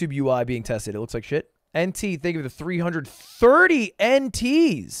new YouTube UI being tested? It looks like shit. NT, think of the 330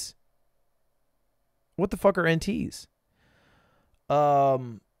 NTs. What the fuck are NTs?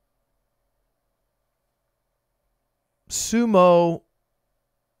 Sumo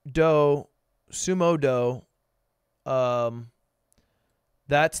do.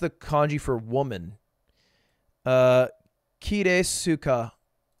 That's the kanji for woman. Kiresuka.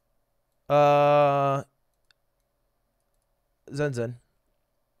 Zen.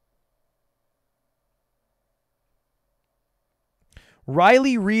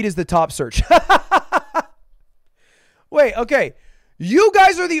 Riley Reed is the top search. Wait, okay. You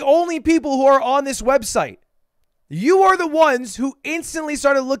guys are the only people who are on this website. You are the ones who instantly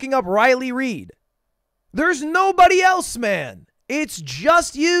started looking up Riley Reed. There's nobody else, man. It's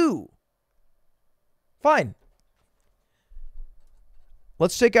just you. Fine.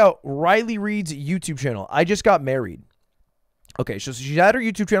 Let's check out Riley Reed's YouTube channel. I just got married. Okay, so she's had her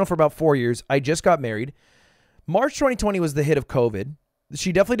YouTube channel for about 4 years. I just got married. March 2020 was the hit of COVID.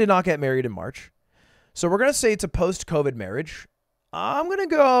 She definitely did not get married in March. So we're going to say it's a post-COVID marriage. I'm going to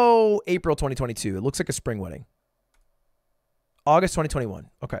go April 2022. It looks like a spring wedding. August 2021.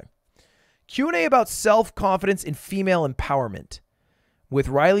 Okay. Q&A about self-confidence and female empowerment with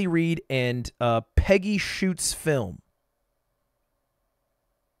Riley Reed and Peggy Shoots Film.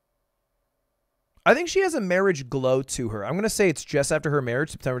 I think she has a marriage glow to her. I'm going to say it's just after her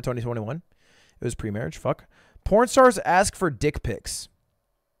marriage, September 2021. It was pre-marriage. Fuck. Porn stars ask for dick pics.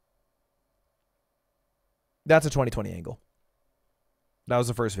 That's a 2020 angle. That was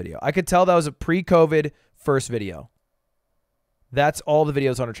the first video. I could tell that was a pre-COVID first video. That's all the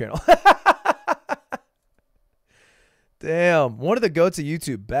videos on her channel. Damn. One of the goats of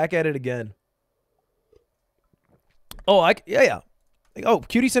YouTube. Back at it again. Oh, yeah. Oh,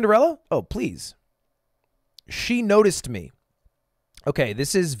 Cutie Cinderella? Oh, please. She noticed me. Okay,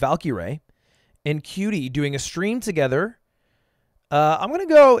 this is Valkyrie and Cutie doing a stream together. I'm going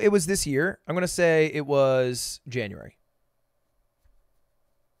to go, it was this year. I'm going to say it was January.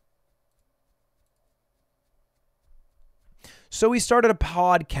 So we started a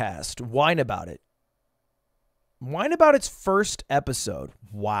podcast, Whine About It. Whine About It's first episode.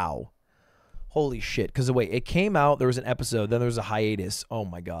 Wow. Holy shit. Because wait, it came out, there was an episode, then there was a hiatus. Oh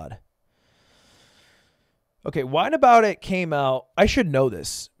my God. Okay, Whine About It came out. I should know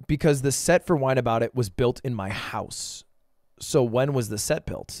this because the set for Whine About It was built in my house. So when was the set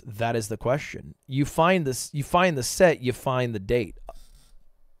built? That is the question. You find this, you find the set, you find the date.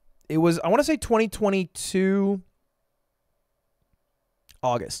 It was, I want to say 2022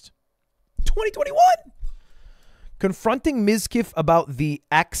 August. 2021. Confronting Mizkif about the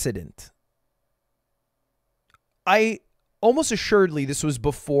accident. I almost assuredly this was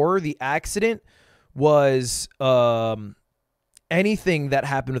before the accident was anything that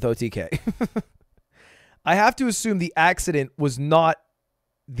happened with OTK. I have to assume the accident was not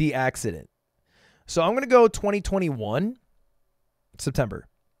the accident. So I'm going to go 2021 September.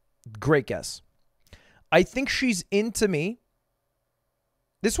 Great guess. I think she's into me.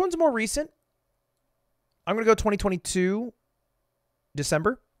 This one's more recent. I'm going to go 2022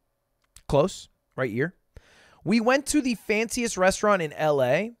 December. Close. Right year. We went to the fanciest restaurant in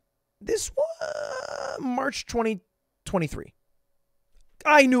LA. This was March 2023.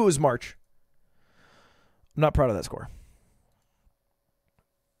 I knew it was March. I'm not proud of that score.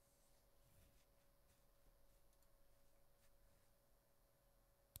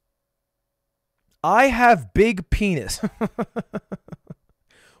 I have big penis.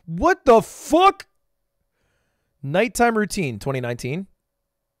 What the fuck? Nighttime routine 2019.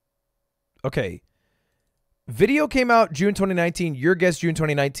 Okay. Video came out June 2019. Your guess June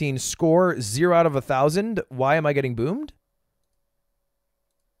 2019. Score 0 out of 1,000. Why am I getting boomed?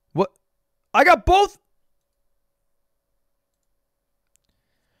 What? I got both.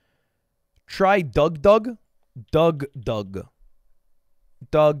 Try Doug. Doug.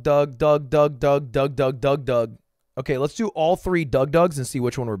 Okay, let's do all three Dougs and see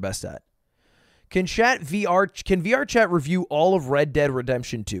which one we're best at. Can VR Chat review all of Red Dead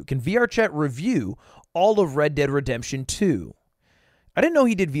Redemption 2? Can VR Chat review all of Red Dead Redemption 2? I didn't know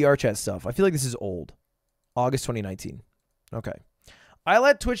he did VR Chat stuff. I feel like this is old. August 2019. Okay. I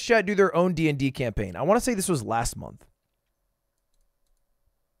let Twitch Chat do their own D&D campaign. I want to say this was last month.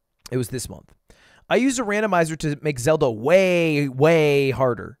 It was this month. I used a randomizer to make Zelda way, way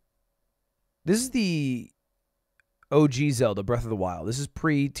harder. This is the OG Zelda, Breath of the Wild. This is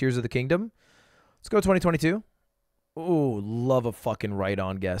pre-Tears of the Kingdom. Let's go 2022. Ooh, love a fucking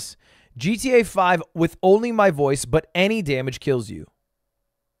right-on guess. GTA 5 with only my voice, but any damage kills you.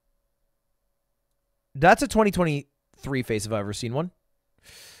 That's a 2023 face if I've ever seen one.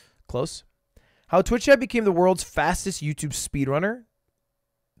 Close. How Twitch Chat became the world's fastest YouTube speedrunner.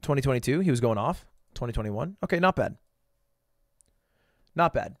 2022. He was going off. 2021. Okay, not bad.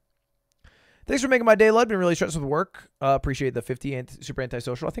 Not bad. Thanks for making my day, Lud. Been really stressed with work. Appreciate the 50 super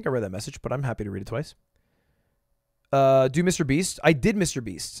antisocial. I think I read that message, but I'm happy to read it twice. Do Mr. Beast. I did Mr.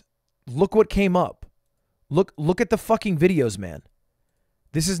 Beast. Look what came up. Look at the fucking videos, man.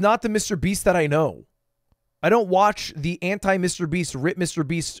 This is not the Mr. Beast that I know. I don't watch the anti-Mr. Beast, rip Mr.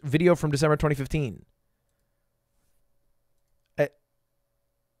 Beast video from December 2015.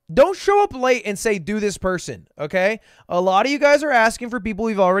 Don't show up late and say, do this person, okay? A lot of you guys are asking for people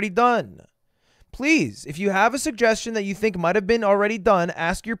we've already done. Please, if you have a suggestion that you think might have been already done,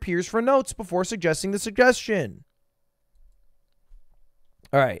 ask your peers for notes before suggesting the suggestion.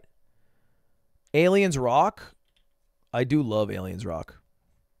 All right. Aliens Rock. I do love Aliens Rock.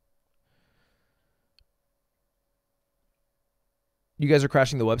 You guys are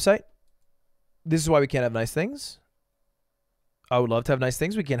crashing the website? This is why we can't have nice things? I would love to have nice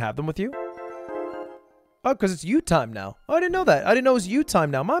things. We can't have them with you. Oh, because it's you time now. Oh, I didn't know that. I didn't know it was you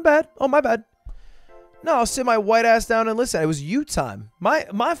time now. My bad. Oh, my bad. No, I'll sit my white ass down and listen. It was you time.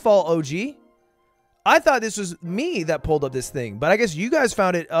 My fault, OG. I thought this was me that pulled up this thing, but I guess you guys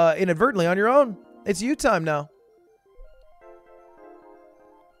found it inadvertently on your own. It's you time now.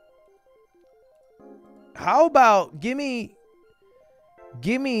 How about give me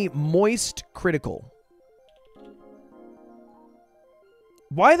moist critical?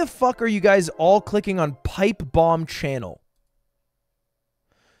 Why the fuck are you guys all clicking on pipe bomb channel?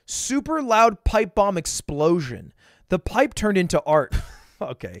 Super loud pipe bomb explosion. The pipe turned into art.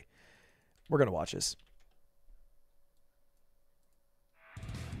 Okay. We're going to watch this.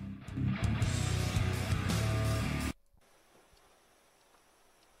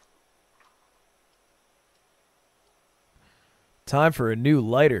 Time for a new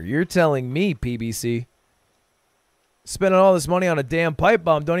lighter. You're telling me, PBC. Spending all this money on a damn pipe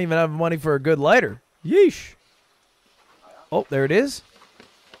bomb, don't even have money for a good lighter. Yeesh. Oh, there it is.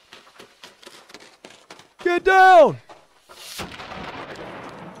 Get down!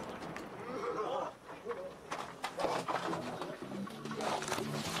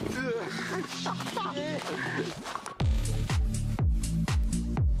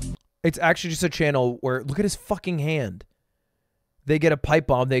 It's actually just a channel where, look at his fucking hand. They get a pipe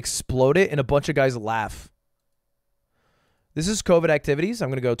bomb, they explode it, and a bunch of guys laugh. This is COVID activities. I'm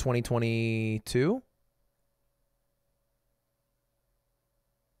going to go 2022.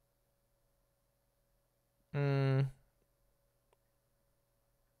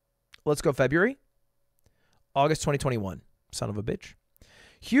 Let's go February. August 2021. Son of a bitch.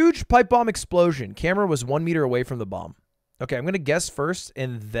 Huge pipe bomb explosion. Camera was 1 meter away from the bomb. Okay, I'm going to guess first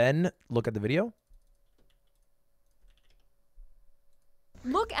and then look at the video.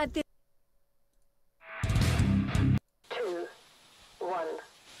 Look at this. 2, 1.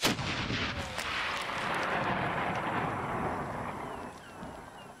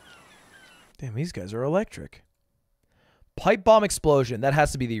 Damn, these guys are electric. Pipe bomb explosion. That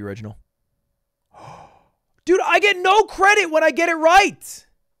has to be the original. Dude, I get no credit when I get it right.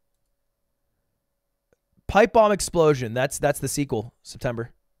 Pipe bomb explosion. That's the sequel.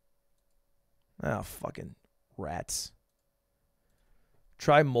 September. Oh, fucking rats.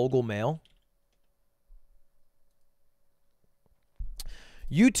 Try mogul mail.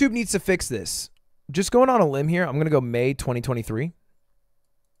 YouTube needs to fix this. Just going on a limb here. I'm going to go May 2023.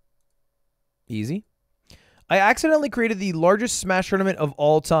 Easy. I accidentally created the largest Smash tournament of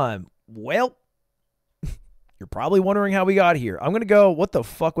all time. Well, you're probably wondering how we got here. I'm going to go, what the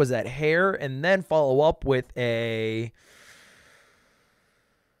fuck was that hair? And then follow up with a...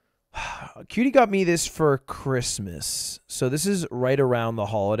 Cutie got me this for Christmas. So this is right around the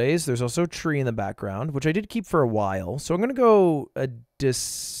holidays. There's also a tree in the background, which I did keep for a while. So I'm going to go a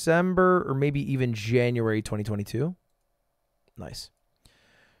December or maybe even January 2022. Nice.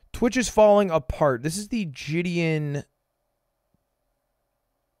 Twitch is falling apart. This is the Gideon.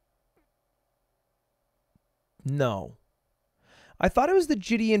 No. I thought it was the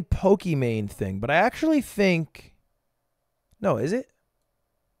Gideon Pokimane thing, but I actually think... No, is it?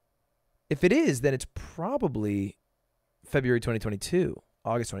 If it is, then it's probably February 2022.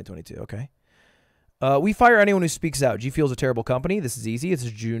 August 2022, okay. We fire anyone who speaks out. G Fuel's a terrible company. This is easy. It's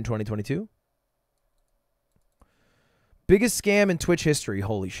June 2022. Biggest scam in Twitch history.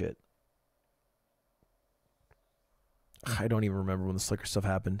 Holy shit. I don't even remember when the Slicker stuff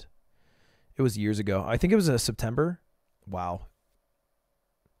happened. It was years ago. I think it was September. Wow.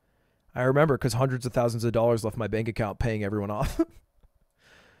 I remember because hundreds of thousands of dollars left my bank account paying everyone off.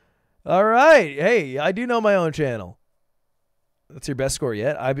 All right. Hey, I do know my own channel. That's your best score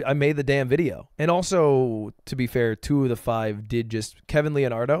yet? I made the damn video. And also, to be fair, 2 of the 5 did just... Kevin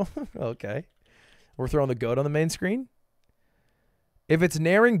Leonardo. Okay. We're throwing the goat on the main screen. If it's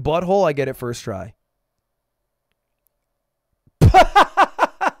naring butthole, I get it first try.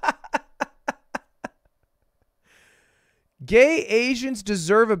 Gay Asians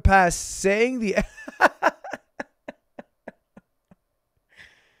deserve a pass saying the...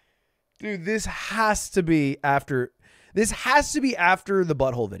 Dude, this has to be after... This has to be after the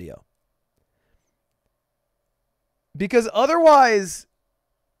butthole video. Because otherwise,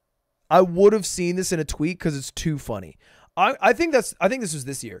 I would have seen this in a tweet because it's too funny. I think this was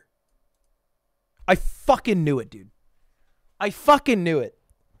this year. I fucking knew it, dude. I fucking knew it.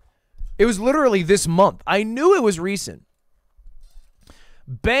 It was literally this month. I knew it was recent.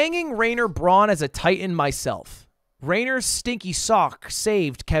 Banging Rainer Braun as a Titan myself. Rainer's stinky sock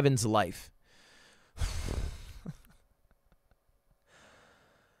saved Kevin's life.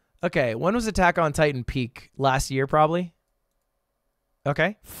 Okay, when was Attack on Titan peak? Last year, probably?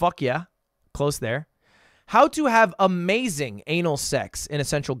 Okay, fuck yeah. Close there. How to have amazing anal sex, an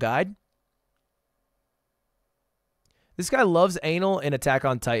essential guide. This guy loves anal in Attack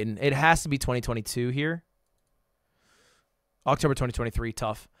on Titan. It has to be 2022 here. October 2023,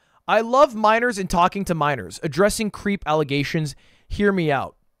 tough. I love minors and talking to minors. Addressing creep allegations. Hear me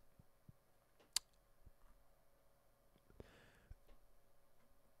out.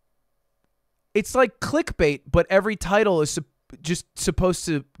 It's like clickbait, but every title is just supposed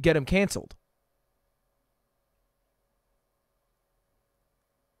to get him canceled.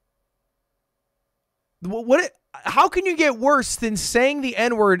 How can you get worse than saying the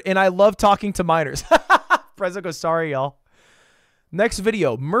N-word and I love talking to minors? Prezzo goes, sorry, y'all. Next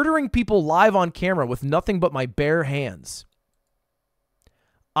video, murdering people live on camera with nothing but my bare hands.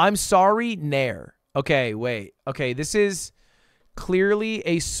 I'm sorry, Nair. Okay, wait. Okay, this is clearly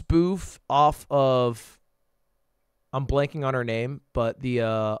a spoof off of, I'm blanking on her name, but the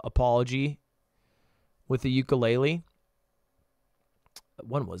apology with the ukulele.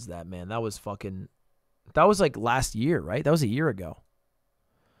 When was that, man? That was like last year, right? That was a year ago.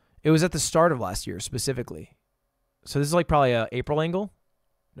 It was at the start of last year, specifically. So this is like probably a April angle.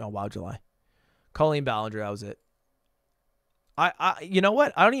 No, wow, July. Colleen Ballinger, that was it. You know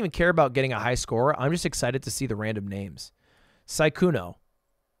what? I don't even care about getting a high score. I'm just excited to see the random names. Saikuno.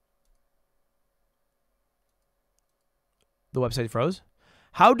 The website froze.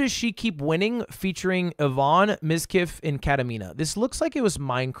 How does she keep winning? Featuring Yvonne, Mizkif, and Katamina. This looks like it was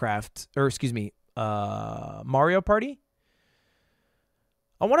Minecraft, or excuse me, Mario Party.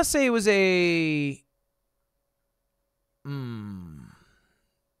 I want to say it was a...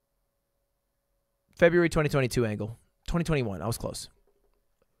 February 2022 angle. 2021. I was close.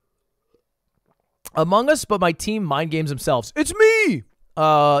 Among Us, but my team mind games themselves. It's me!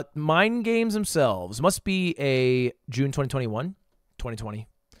 Mind games themselves. Must be a June 2021. 2020.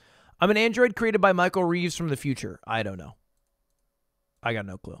 I'm an android created by Michael Reeves from the future. I don't know. I got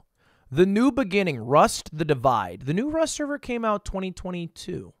no clue. The New Beginning. Rust the Divide. The new Rust server came out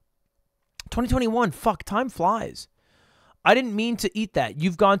 2022. 2021. Fuck, time flies. I didn't mean to eat that.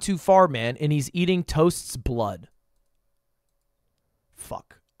 You've gone too far, man. And he's eating Toast's blood.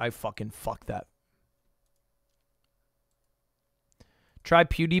 Fuck. I fucking fuck that. Try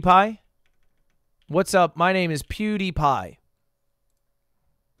PewDiePie. What's up? My name is PewDiePie.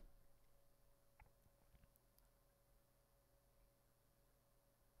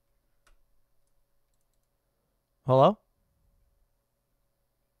 Hello?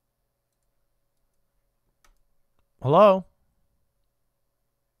 Hello?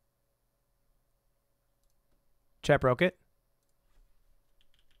 Chat broke it.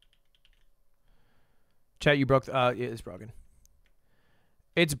 Chat, you broke... it's broken.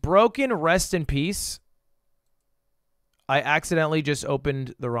 It's broken. Rest in peace. I accidentally just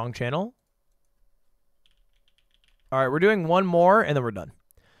opened the wrong channel. All right, we're doing one more, and then we're done.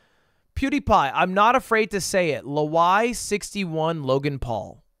 PewDiePie. I'm not afraid to say it. Lawai61 Logan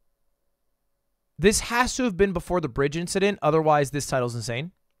Paul. This has to have been before the bridge incident. Otherwise, this title's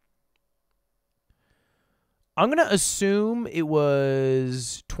insane. I'm going to assume it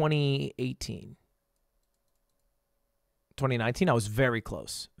was 2018. 2019, I was very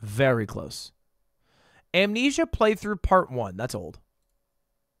close. Very close. Amnesia playthrough part 1. That's old.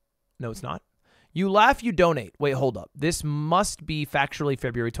 No, it's not. You laugh, you donate. Wait, hold up. This must be factually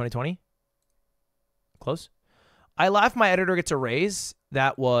February 2020. Close. I laugh, my editor gets a raise.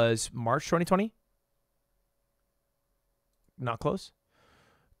 That was March 2020. Not close.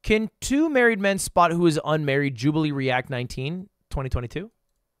 Can two married men spot who is unmarried? Jubilee React 19, 2022.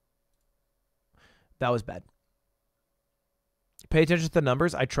 That was bad. Pay attention to the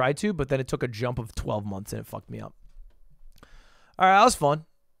numbers. I tried to, but then it took a jump of 12 months and it fucked me up. All right, that was fun.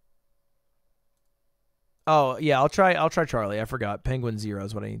 Oh, yeah, I'll try Charlie. I forgot. Penguin 0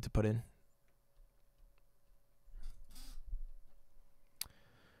 is what I need to put in.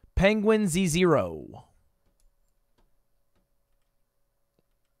 Penguin Z0.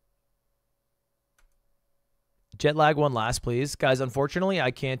 Jet lag one last, please. Guys, unfortunately,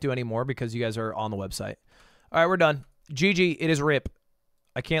 I can't do any more because you guys are on the website. All right, we're done. GG, it is RIP.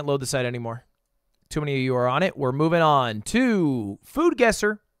 I can't load the site anymore. Too many of you are on it. We're moving on to Food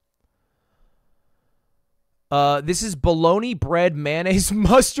Guesser. This is bologna, bread, mayonnaise,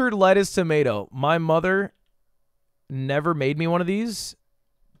 mustard, lettuce, tomato. My mother never made me one of these,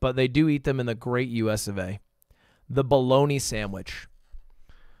 but they do eat them in the great US of A. The bologna sandwich.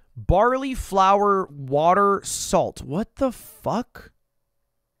 Barley, flour, water, salt. What the fuck?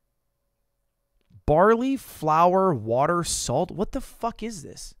 Barley, flour, water, salt. What the fuck is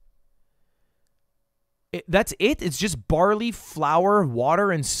this? That's it? It's just barley, flour,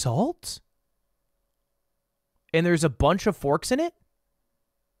 water, and salt? And there's a bunch of forks in it?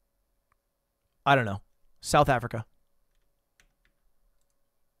 I don't know. South Africa.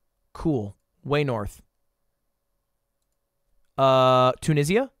 Cool. Way north.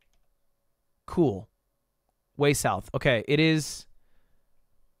 Tunisia? Cool. Way south. Okay, it is...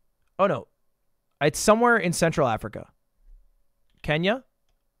 Oh, no. It's somewhere in Central Africa. Kenya?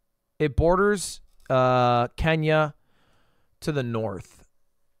 It borders Kenya to the north.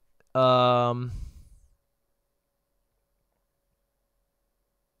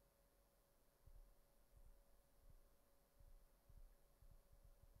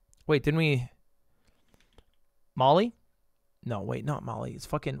 Wait, didn't we... Mali? No, wait, not Mali. It's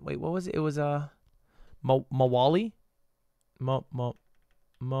fucking... Wait, what was it? It was, Mawali? Malawi.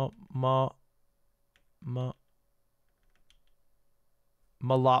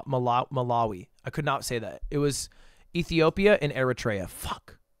 I could not say that. It was Ethiopia and Eritrea.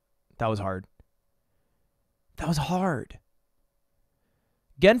 Fuck. That was hard. That was hard.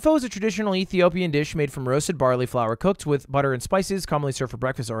 Genfo is a traditional Ethiopian dish made from roasted barley flour cooked with butter and spices, commonly served for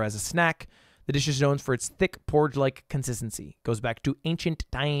breakfast or as a snack. The dish is known for its thick, porridge-like consistency. Goes back to ancient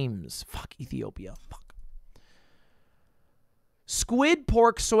times. Fuck Ethiopia. Fuck. Squid,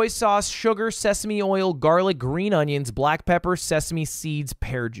 pork, soy sauce, sugar, sesame oil, garlic, green onions, black pepper, sesame seeds,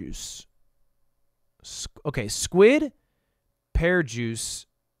 pear juice. Okay, squid, pear juice,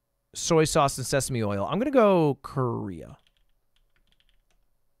 soy sauce, and sesame oil. I'm going to go Korea.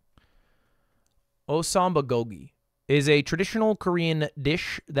 Osamba gogi is a traditional Korean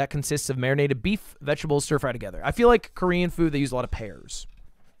dish that consists of marinated beef, vegetables, stir-fried together. I feel like Korean food, they use a lot of pears.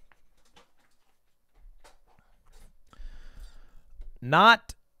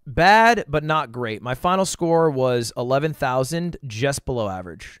 Not bad, but not great. My final score was 11,000, just below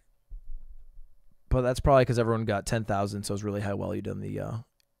average. But that's probably because everyone got 10,000, so it was really how well you done the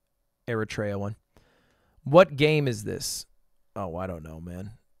Eritrea one. What game is this? Oh, I don't know,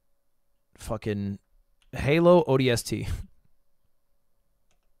 man. Fucking Halo ODST.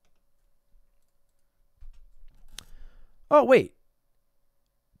 Oh, wait.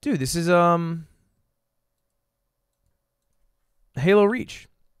 Dude, this is Halo Reach.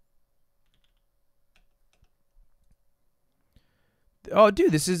 Oh,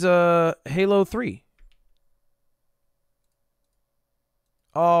 dude, this is Halo 3.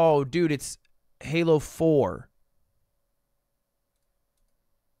 Oh, dude, it's Halo 4.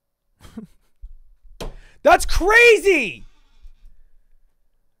 That's crazy.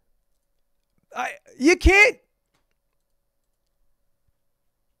 You can't.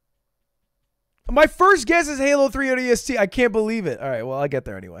 My first guess is Halo 3 ODST. I can't believe it. All right, well, I'll get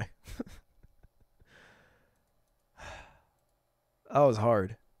there anyway. That was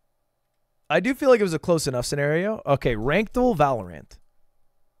hard. I do feel like it was a close enough scenario. Okay, ranked duel Valorant.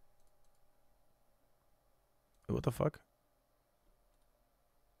 What the fuck?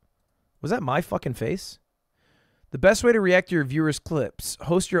 Was that my fucking face? The best way to react to your viewers' clips.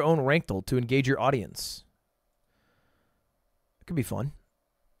 Host your own ranked duel to engage your audience. It could be fun.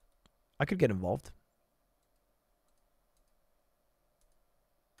 I could get involved.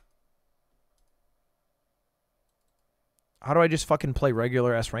 How do I just fucking play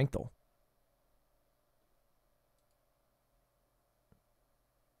regular ass ranked duel?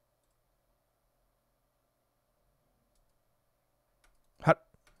 How?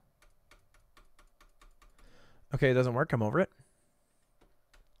 Okay, it doesn't work. I'm over it.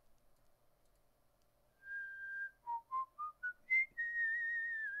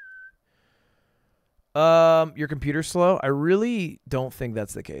 Your computer's slow? I really don't think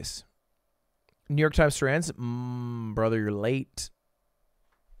that's the case. New York Times trends. Brother, you're late.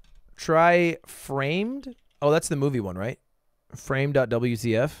 Try Framed. Oh, that's the movie one, right?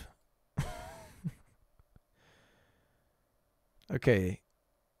 Frame.wtf. Okay.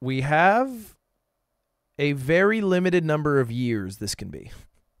 We have a very limited number of years this can be.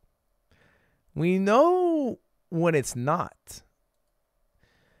 We know when it's not.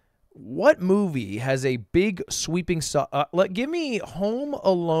 What movie has a big sweeping... give me Home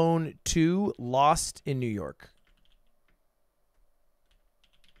Alone 2 Lost in New York.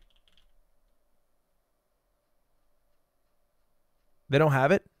 They don't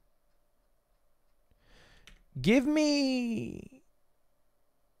have it? Give me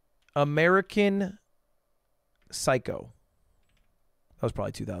American Psycho. That was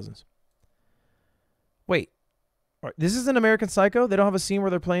probably 2000s. Wait. All right, this is an American Psycho? They don't have a scene where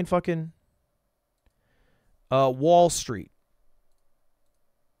they're playing fucking Wall Street.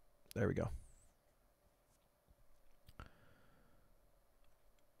 There we go.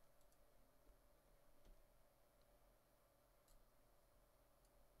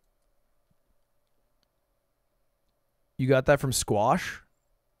 You got that from Squash?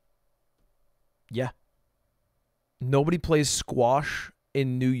 Yeah. Nobody plays squash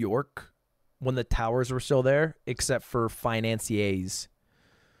in New York when the towers were still there, except for financiers.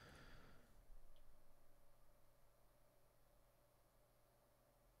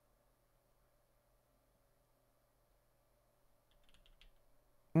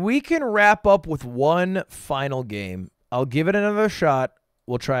 We can wrap up with one final game. I'll give it another shot.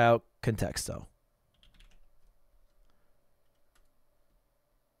 We'll try out Contexto.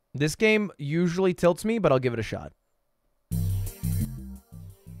 This game usually tilts me, but I'll give it a shot.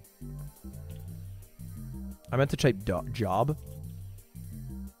 I meant to type job.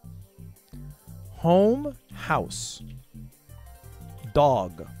 Home, house.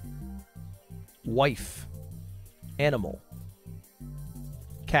 Dog. Wife. Animal.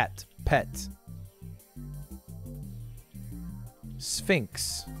 Cat, pet.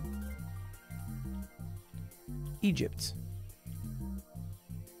 Sphinx. Egypt.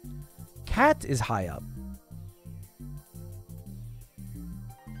 Cat is high up.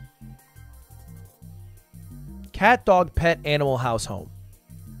 Cat, dog, pet, animal, house, home.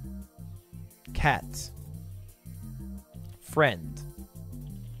 Cat. Friend.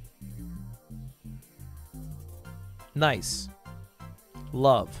 Nice.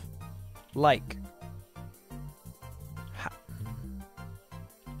 Love. Like.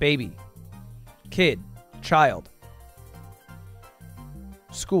 Baby. Kid. Child.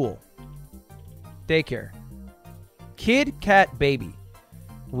 School. Daycare. Kid, cat, baby.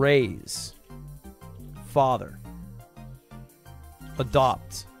 Raise. Father.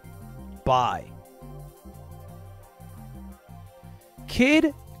 Adopt. Buy.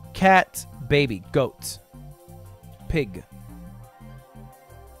 Kid, cat, baby. Goat. Pig.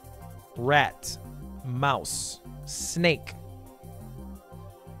 Rat. Mouse. Snake.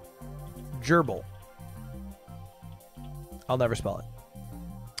 Gerbil. I'll never spell it.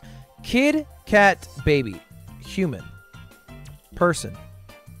 Kid, cat, baby. Human. Person.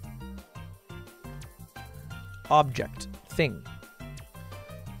 Object. Thing.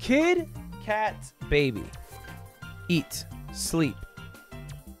 Kid, cat, baby. Eat. Sleep.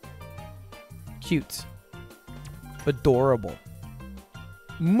 Cute. Adorable.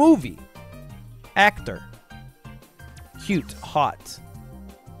 Movie. Actor. Cute. Hot.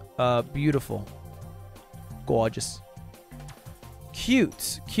 Beautiful. Gorgeous.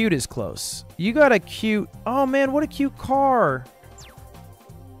 Cute. Cute is close. You got a cute... Oh, man, what a cute car.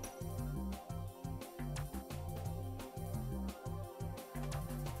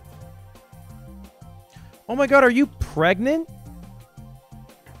 Oh, my God, are you pregnant?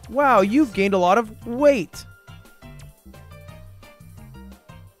 Wow, you've gained a lot of weight.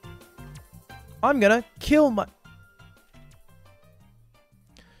 I'm gonna kill my...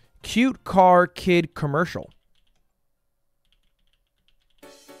 Cute car kid commercial.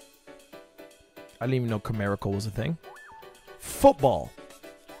 I didn't even know Comerical was a thing. Football.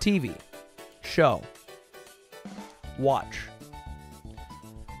 TV. Show. Watch.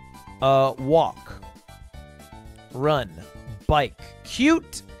 Walk. Run. Bike.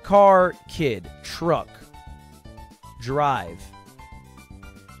 Cute car kid. Truck. Drive.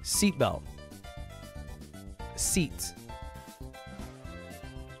 Seatbelt. Seat.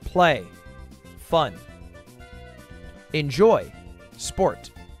 Play. Fun. Enjoy.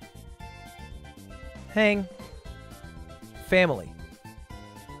 Sport. Hang. Family.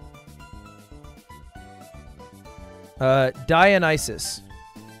 Dionysus.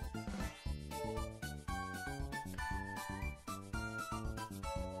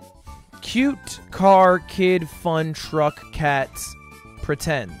 Cute car, kid, fun, truck, cats,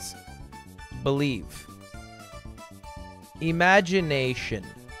 pretends, believe. Imagination.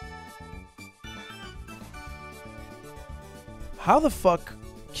 How the fuck?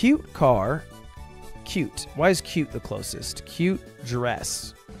 Cute car. Cute. Why is cute the closest? Cute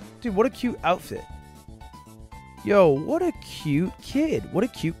dress. Dude, what a cute outfit. Yo, what a cute kid. What a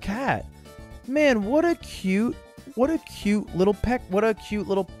cute cat. Man, what a cute little peck. What a cute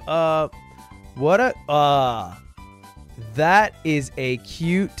little, that is a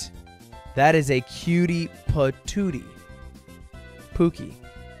cutie patootie. Pookie.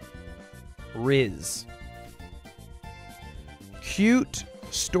 Riz. Cute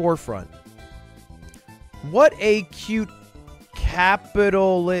storefront. What a cute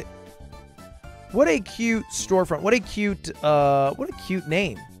what a cute storefront. What a cute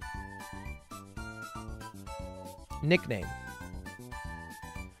name. Nickname.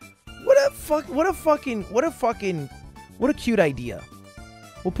 What a cute idea.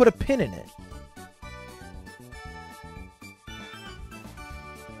 We'll put a pin in it.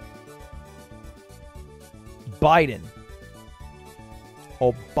 Biden.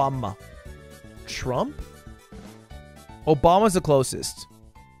 Obama. Trump? Obama's the closest.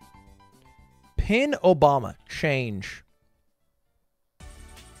 Pin Obama. Change.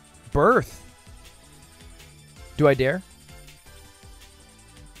 Birth. Do I dare?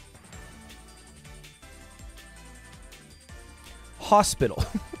 Hospital.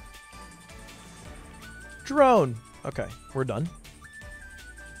 Drone. Okay, we're done.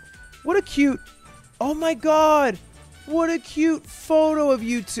 What a cute... Oh my god! What a cute photo of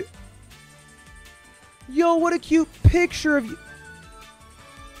you two. Yo, what a cute picture of you.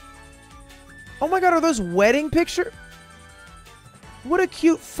 Oh my god, are those wedding pictures? What a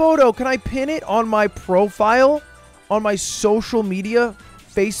cute photo. Can I pin it on my profile? On my social media?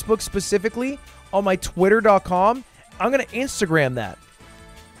 Facebook specifically? On my twitter.com? I'm going to Instagram that.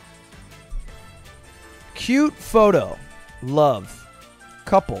 Cute photo. Love.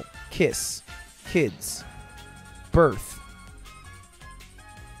 Couple. Kiss. Kids. Birth.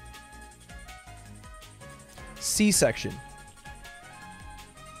 C-section.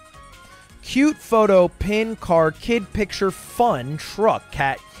 Cute photo, pin, car, kid picture, fun, truck,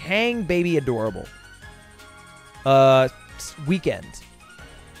 cat, hang, baby, adorable. Weekend.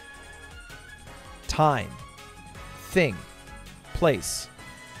 Time. Thing. Place.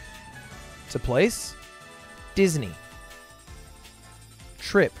 It's a place. Disney.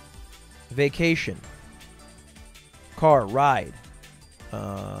 Trip. Vacation. Car, ride.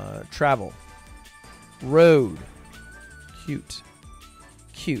 Travel. Road. Cute.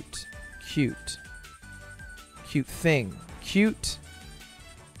 Cute. Cute. Cute thing. Cute.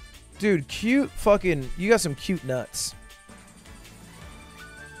 Dude, cute fucking... You got some cute nuts.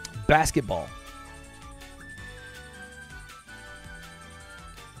 Basketball.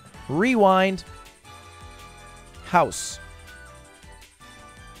 Rewind. House.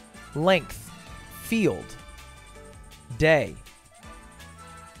 Length. Field. Day.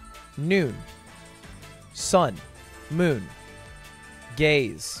 Noon. Sun. Moon.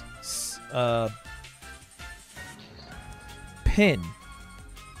 Gaze. Pin.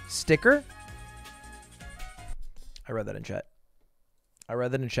 Sticker. I read that in chat. I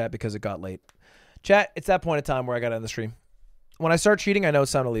read that in chat because it got late. Chat, it's that point in time where I got to end the stream. When I start cheating, I know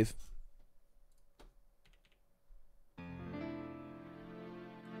it's time to leave.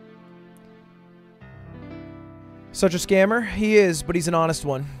 Such a scammer? He is, but he's an honest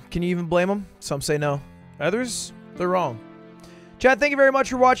one. Can you even blame him? Some say no. Others, they're wrong. Chat, thank you very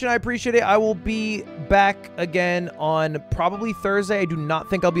much for watching. I appreciate it. I will be back again on probably Thursday. I do not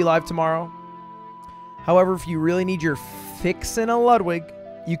think I'll be live tomorrow. However, if you really need your fix in a Ludwig,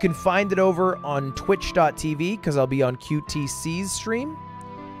 you can find it over on twitch.tv because I'll be on QTC's stream.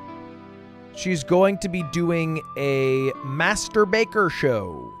 She's going to be doing a Master Baker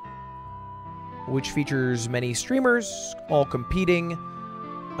show, which features many streamers all competing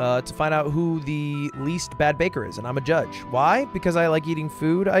to find out who the least bad baker is, and I'm a judge. Why? Because I like eating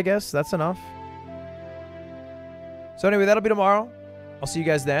food, I guess. That's enough. So anyway, that'll be tomorrow. I'll see you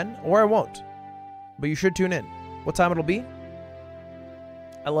guys then, or I won't. But you should tune in. What time it'll be?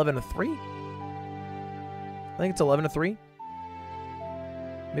 11 to 3? I think it's 11 to 3.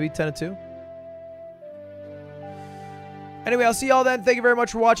 Maybe 10 to 2. Anyway, I'll see y'all then. Thank you very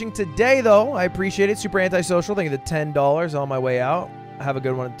much for watching today, though. I appreciate it. Super antisocial. Thank you for the $10 on my way out. Have a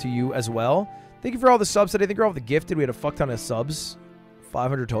good one to you as well. Thank you for all the subs today. Thank you for all the gifted. We had a fuck ton of subs.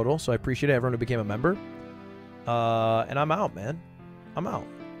 500 total. So I appreciate everyone who became a member. And I'm out, man. I'm out.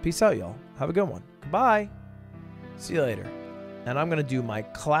 Peace out, y'all. Have a good one. Goodbye. See you later. And I'm going to do my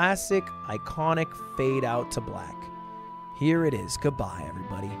classic, iconic fade out to black. Here it is. Goodbye,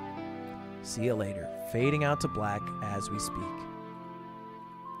 everybody. See you later. Fading out to black as we speak.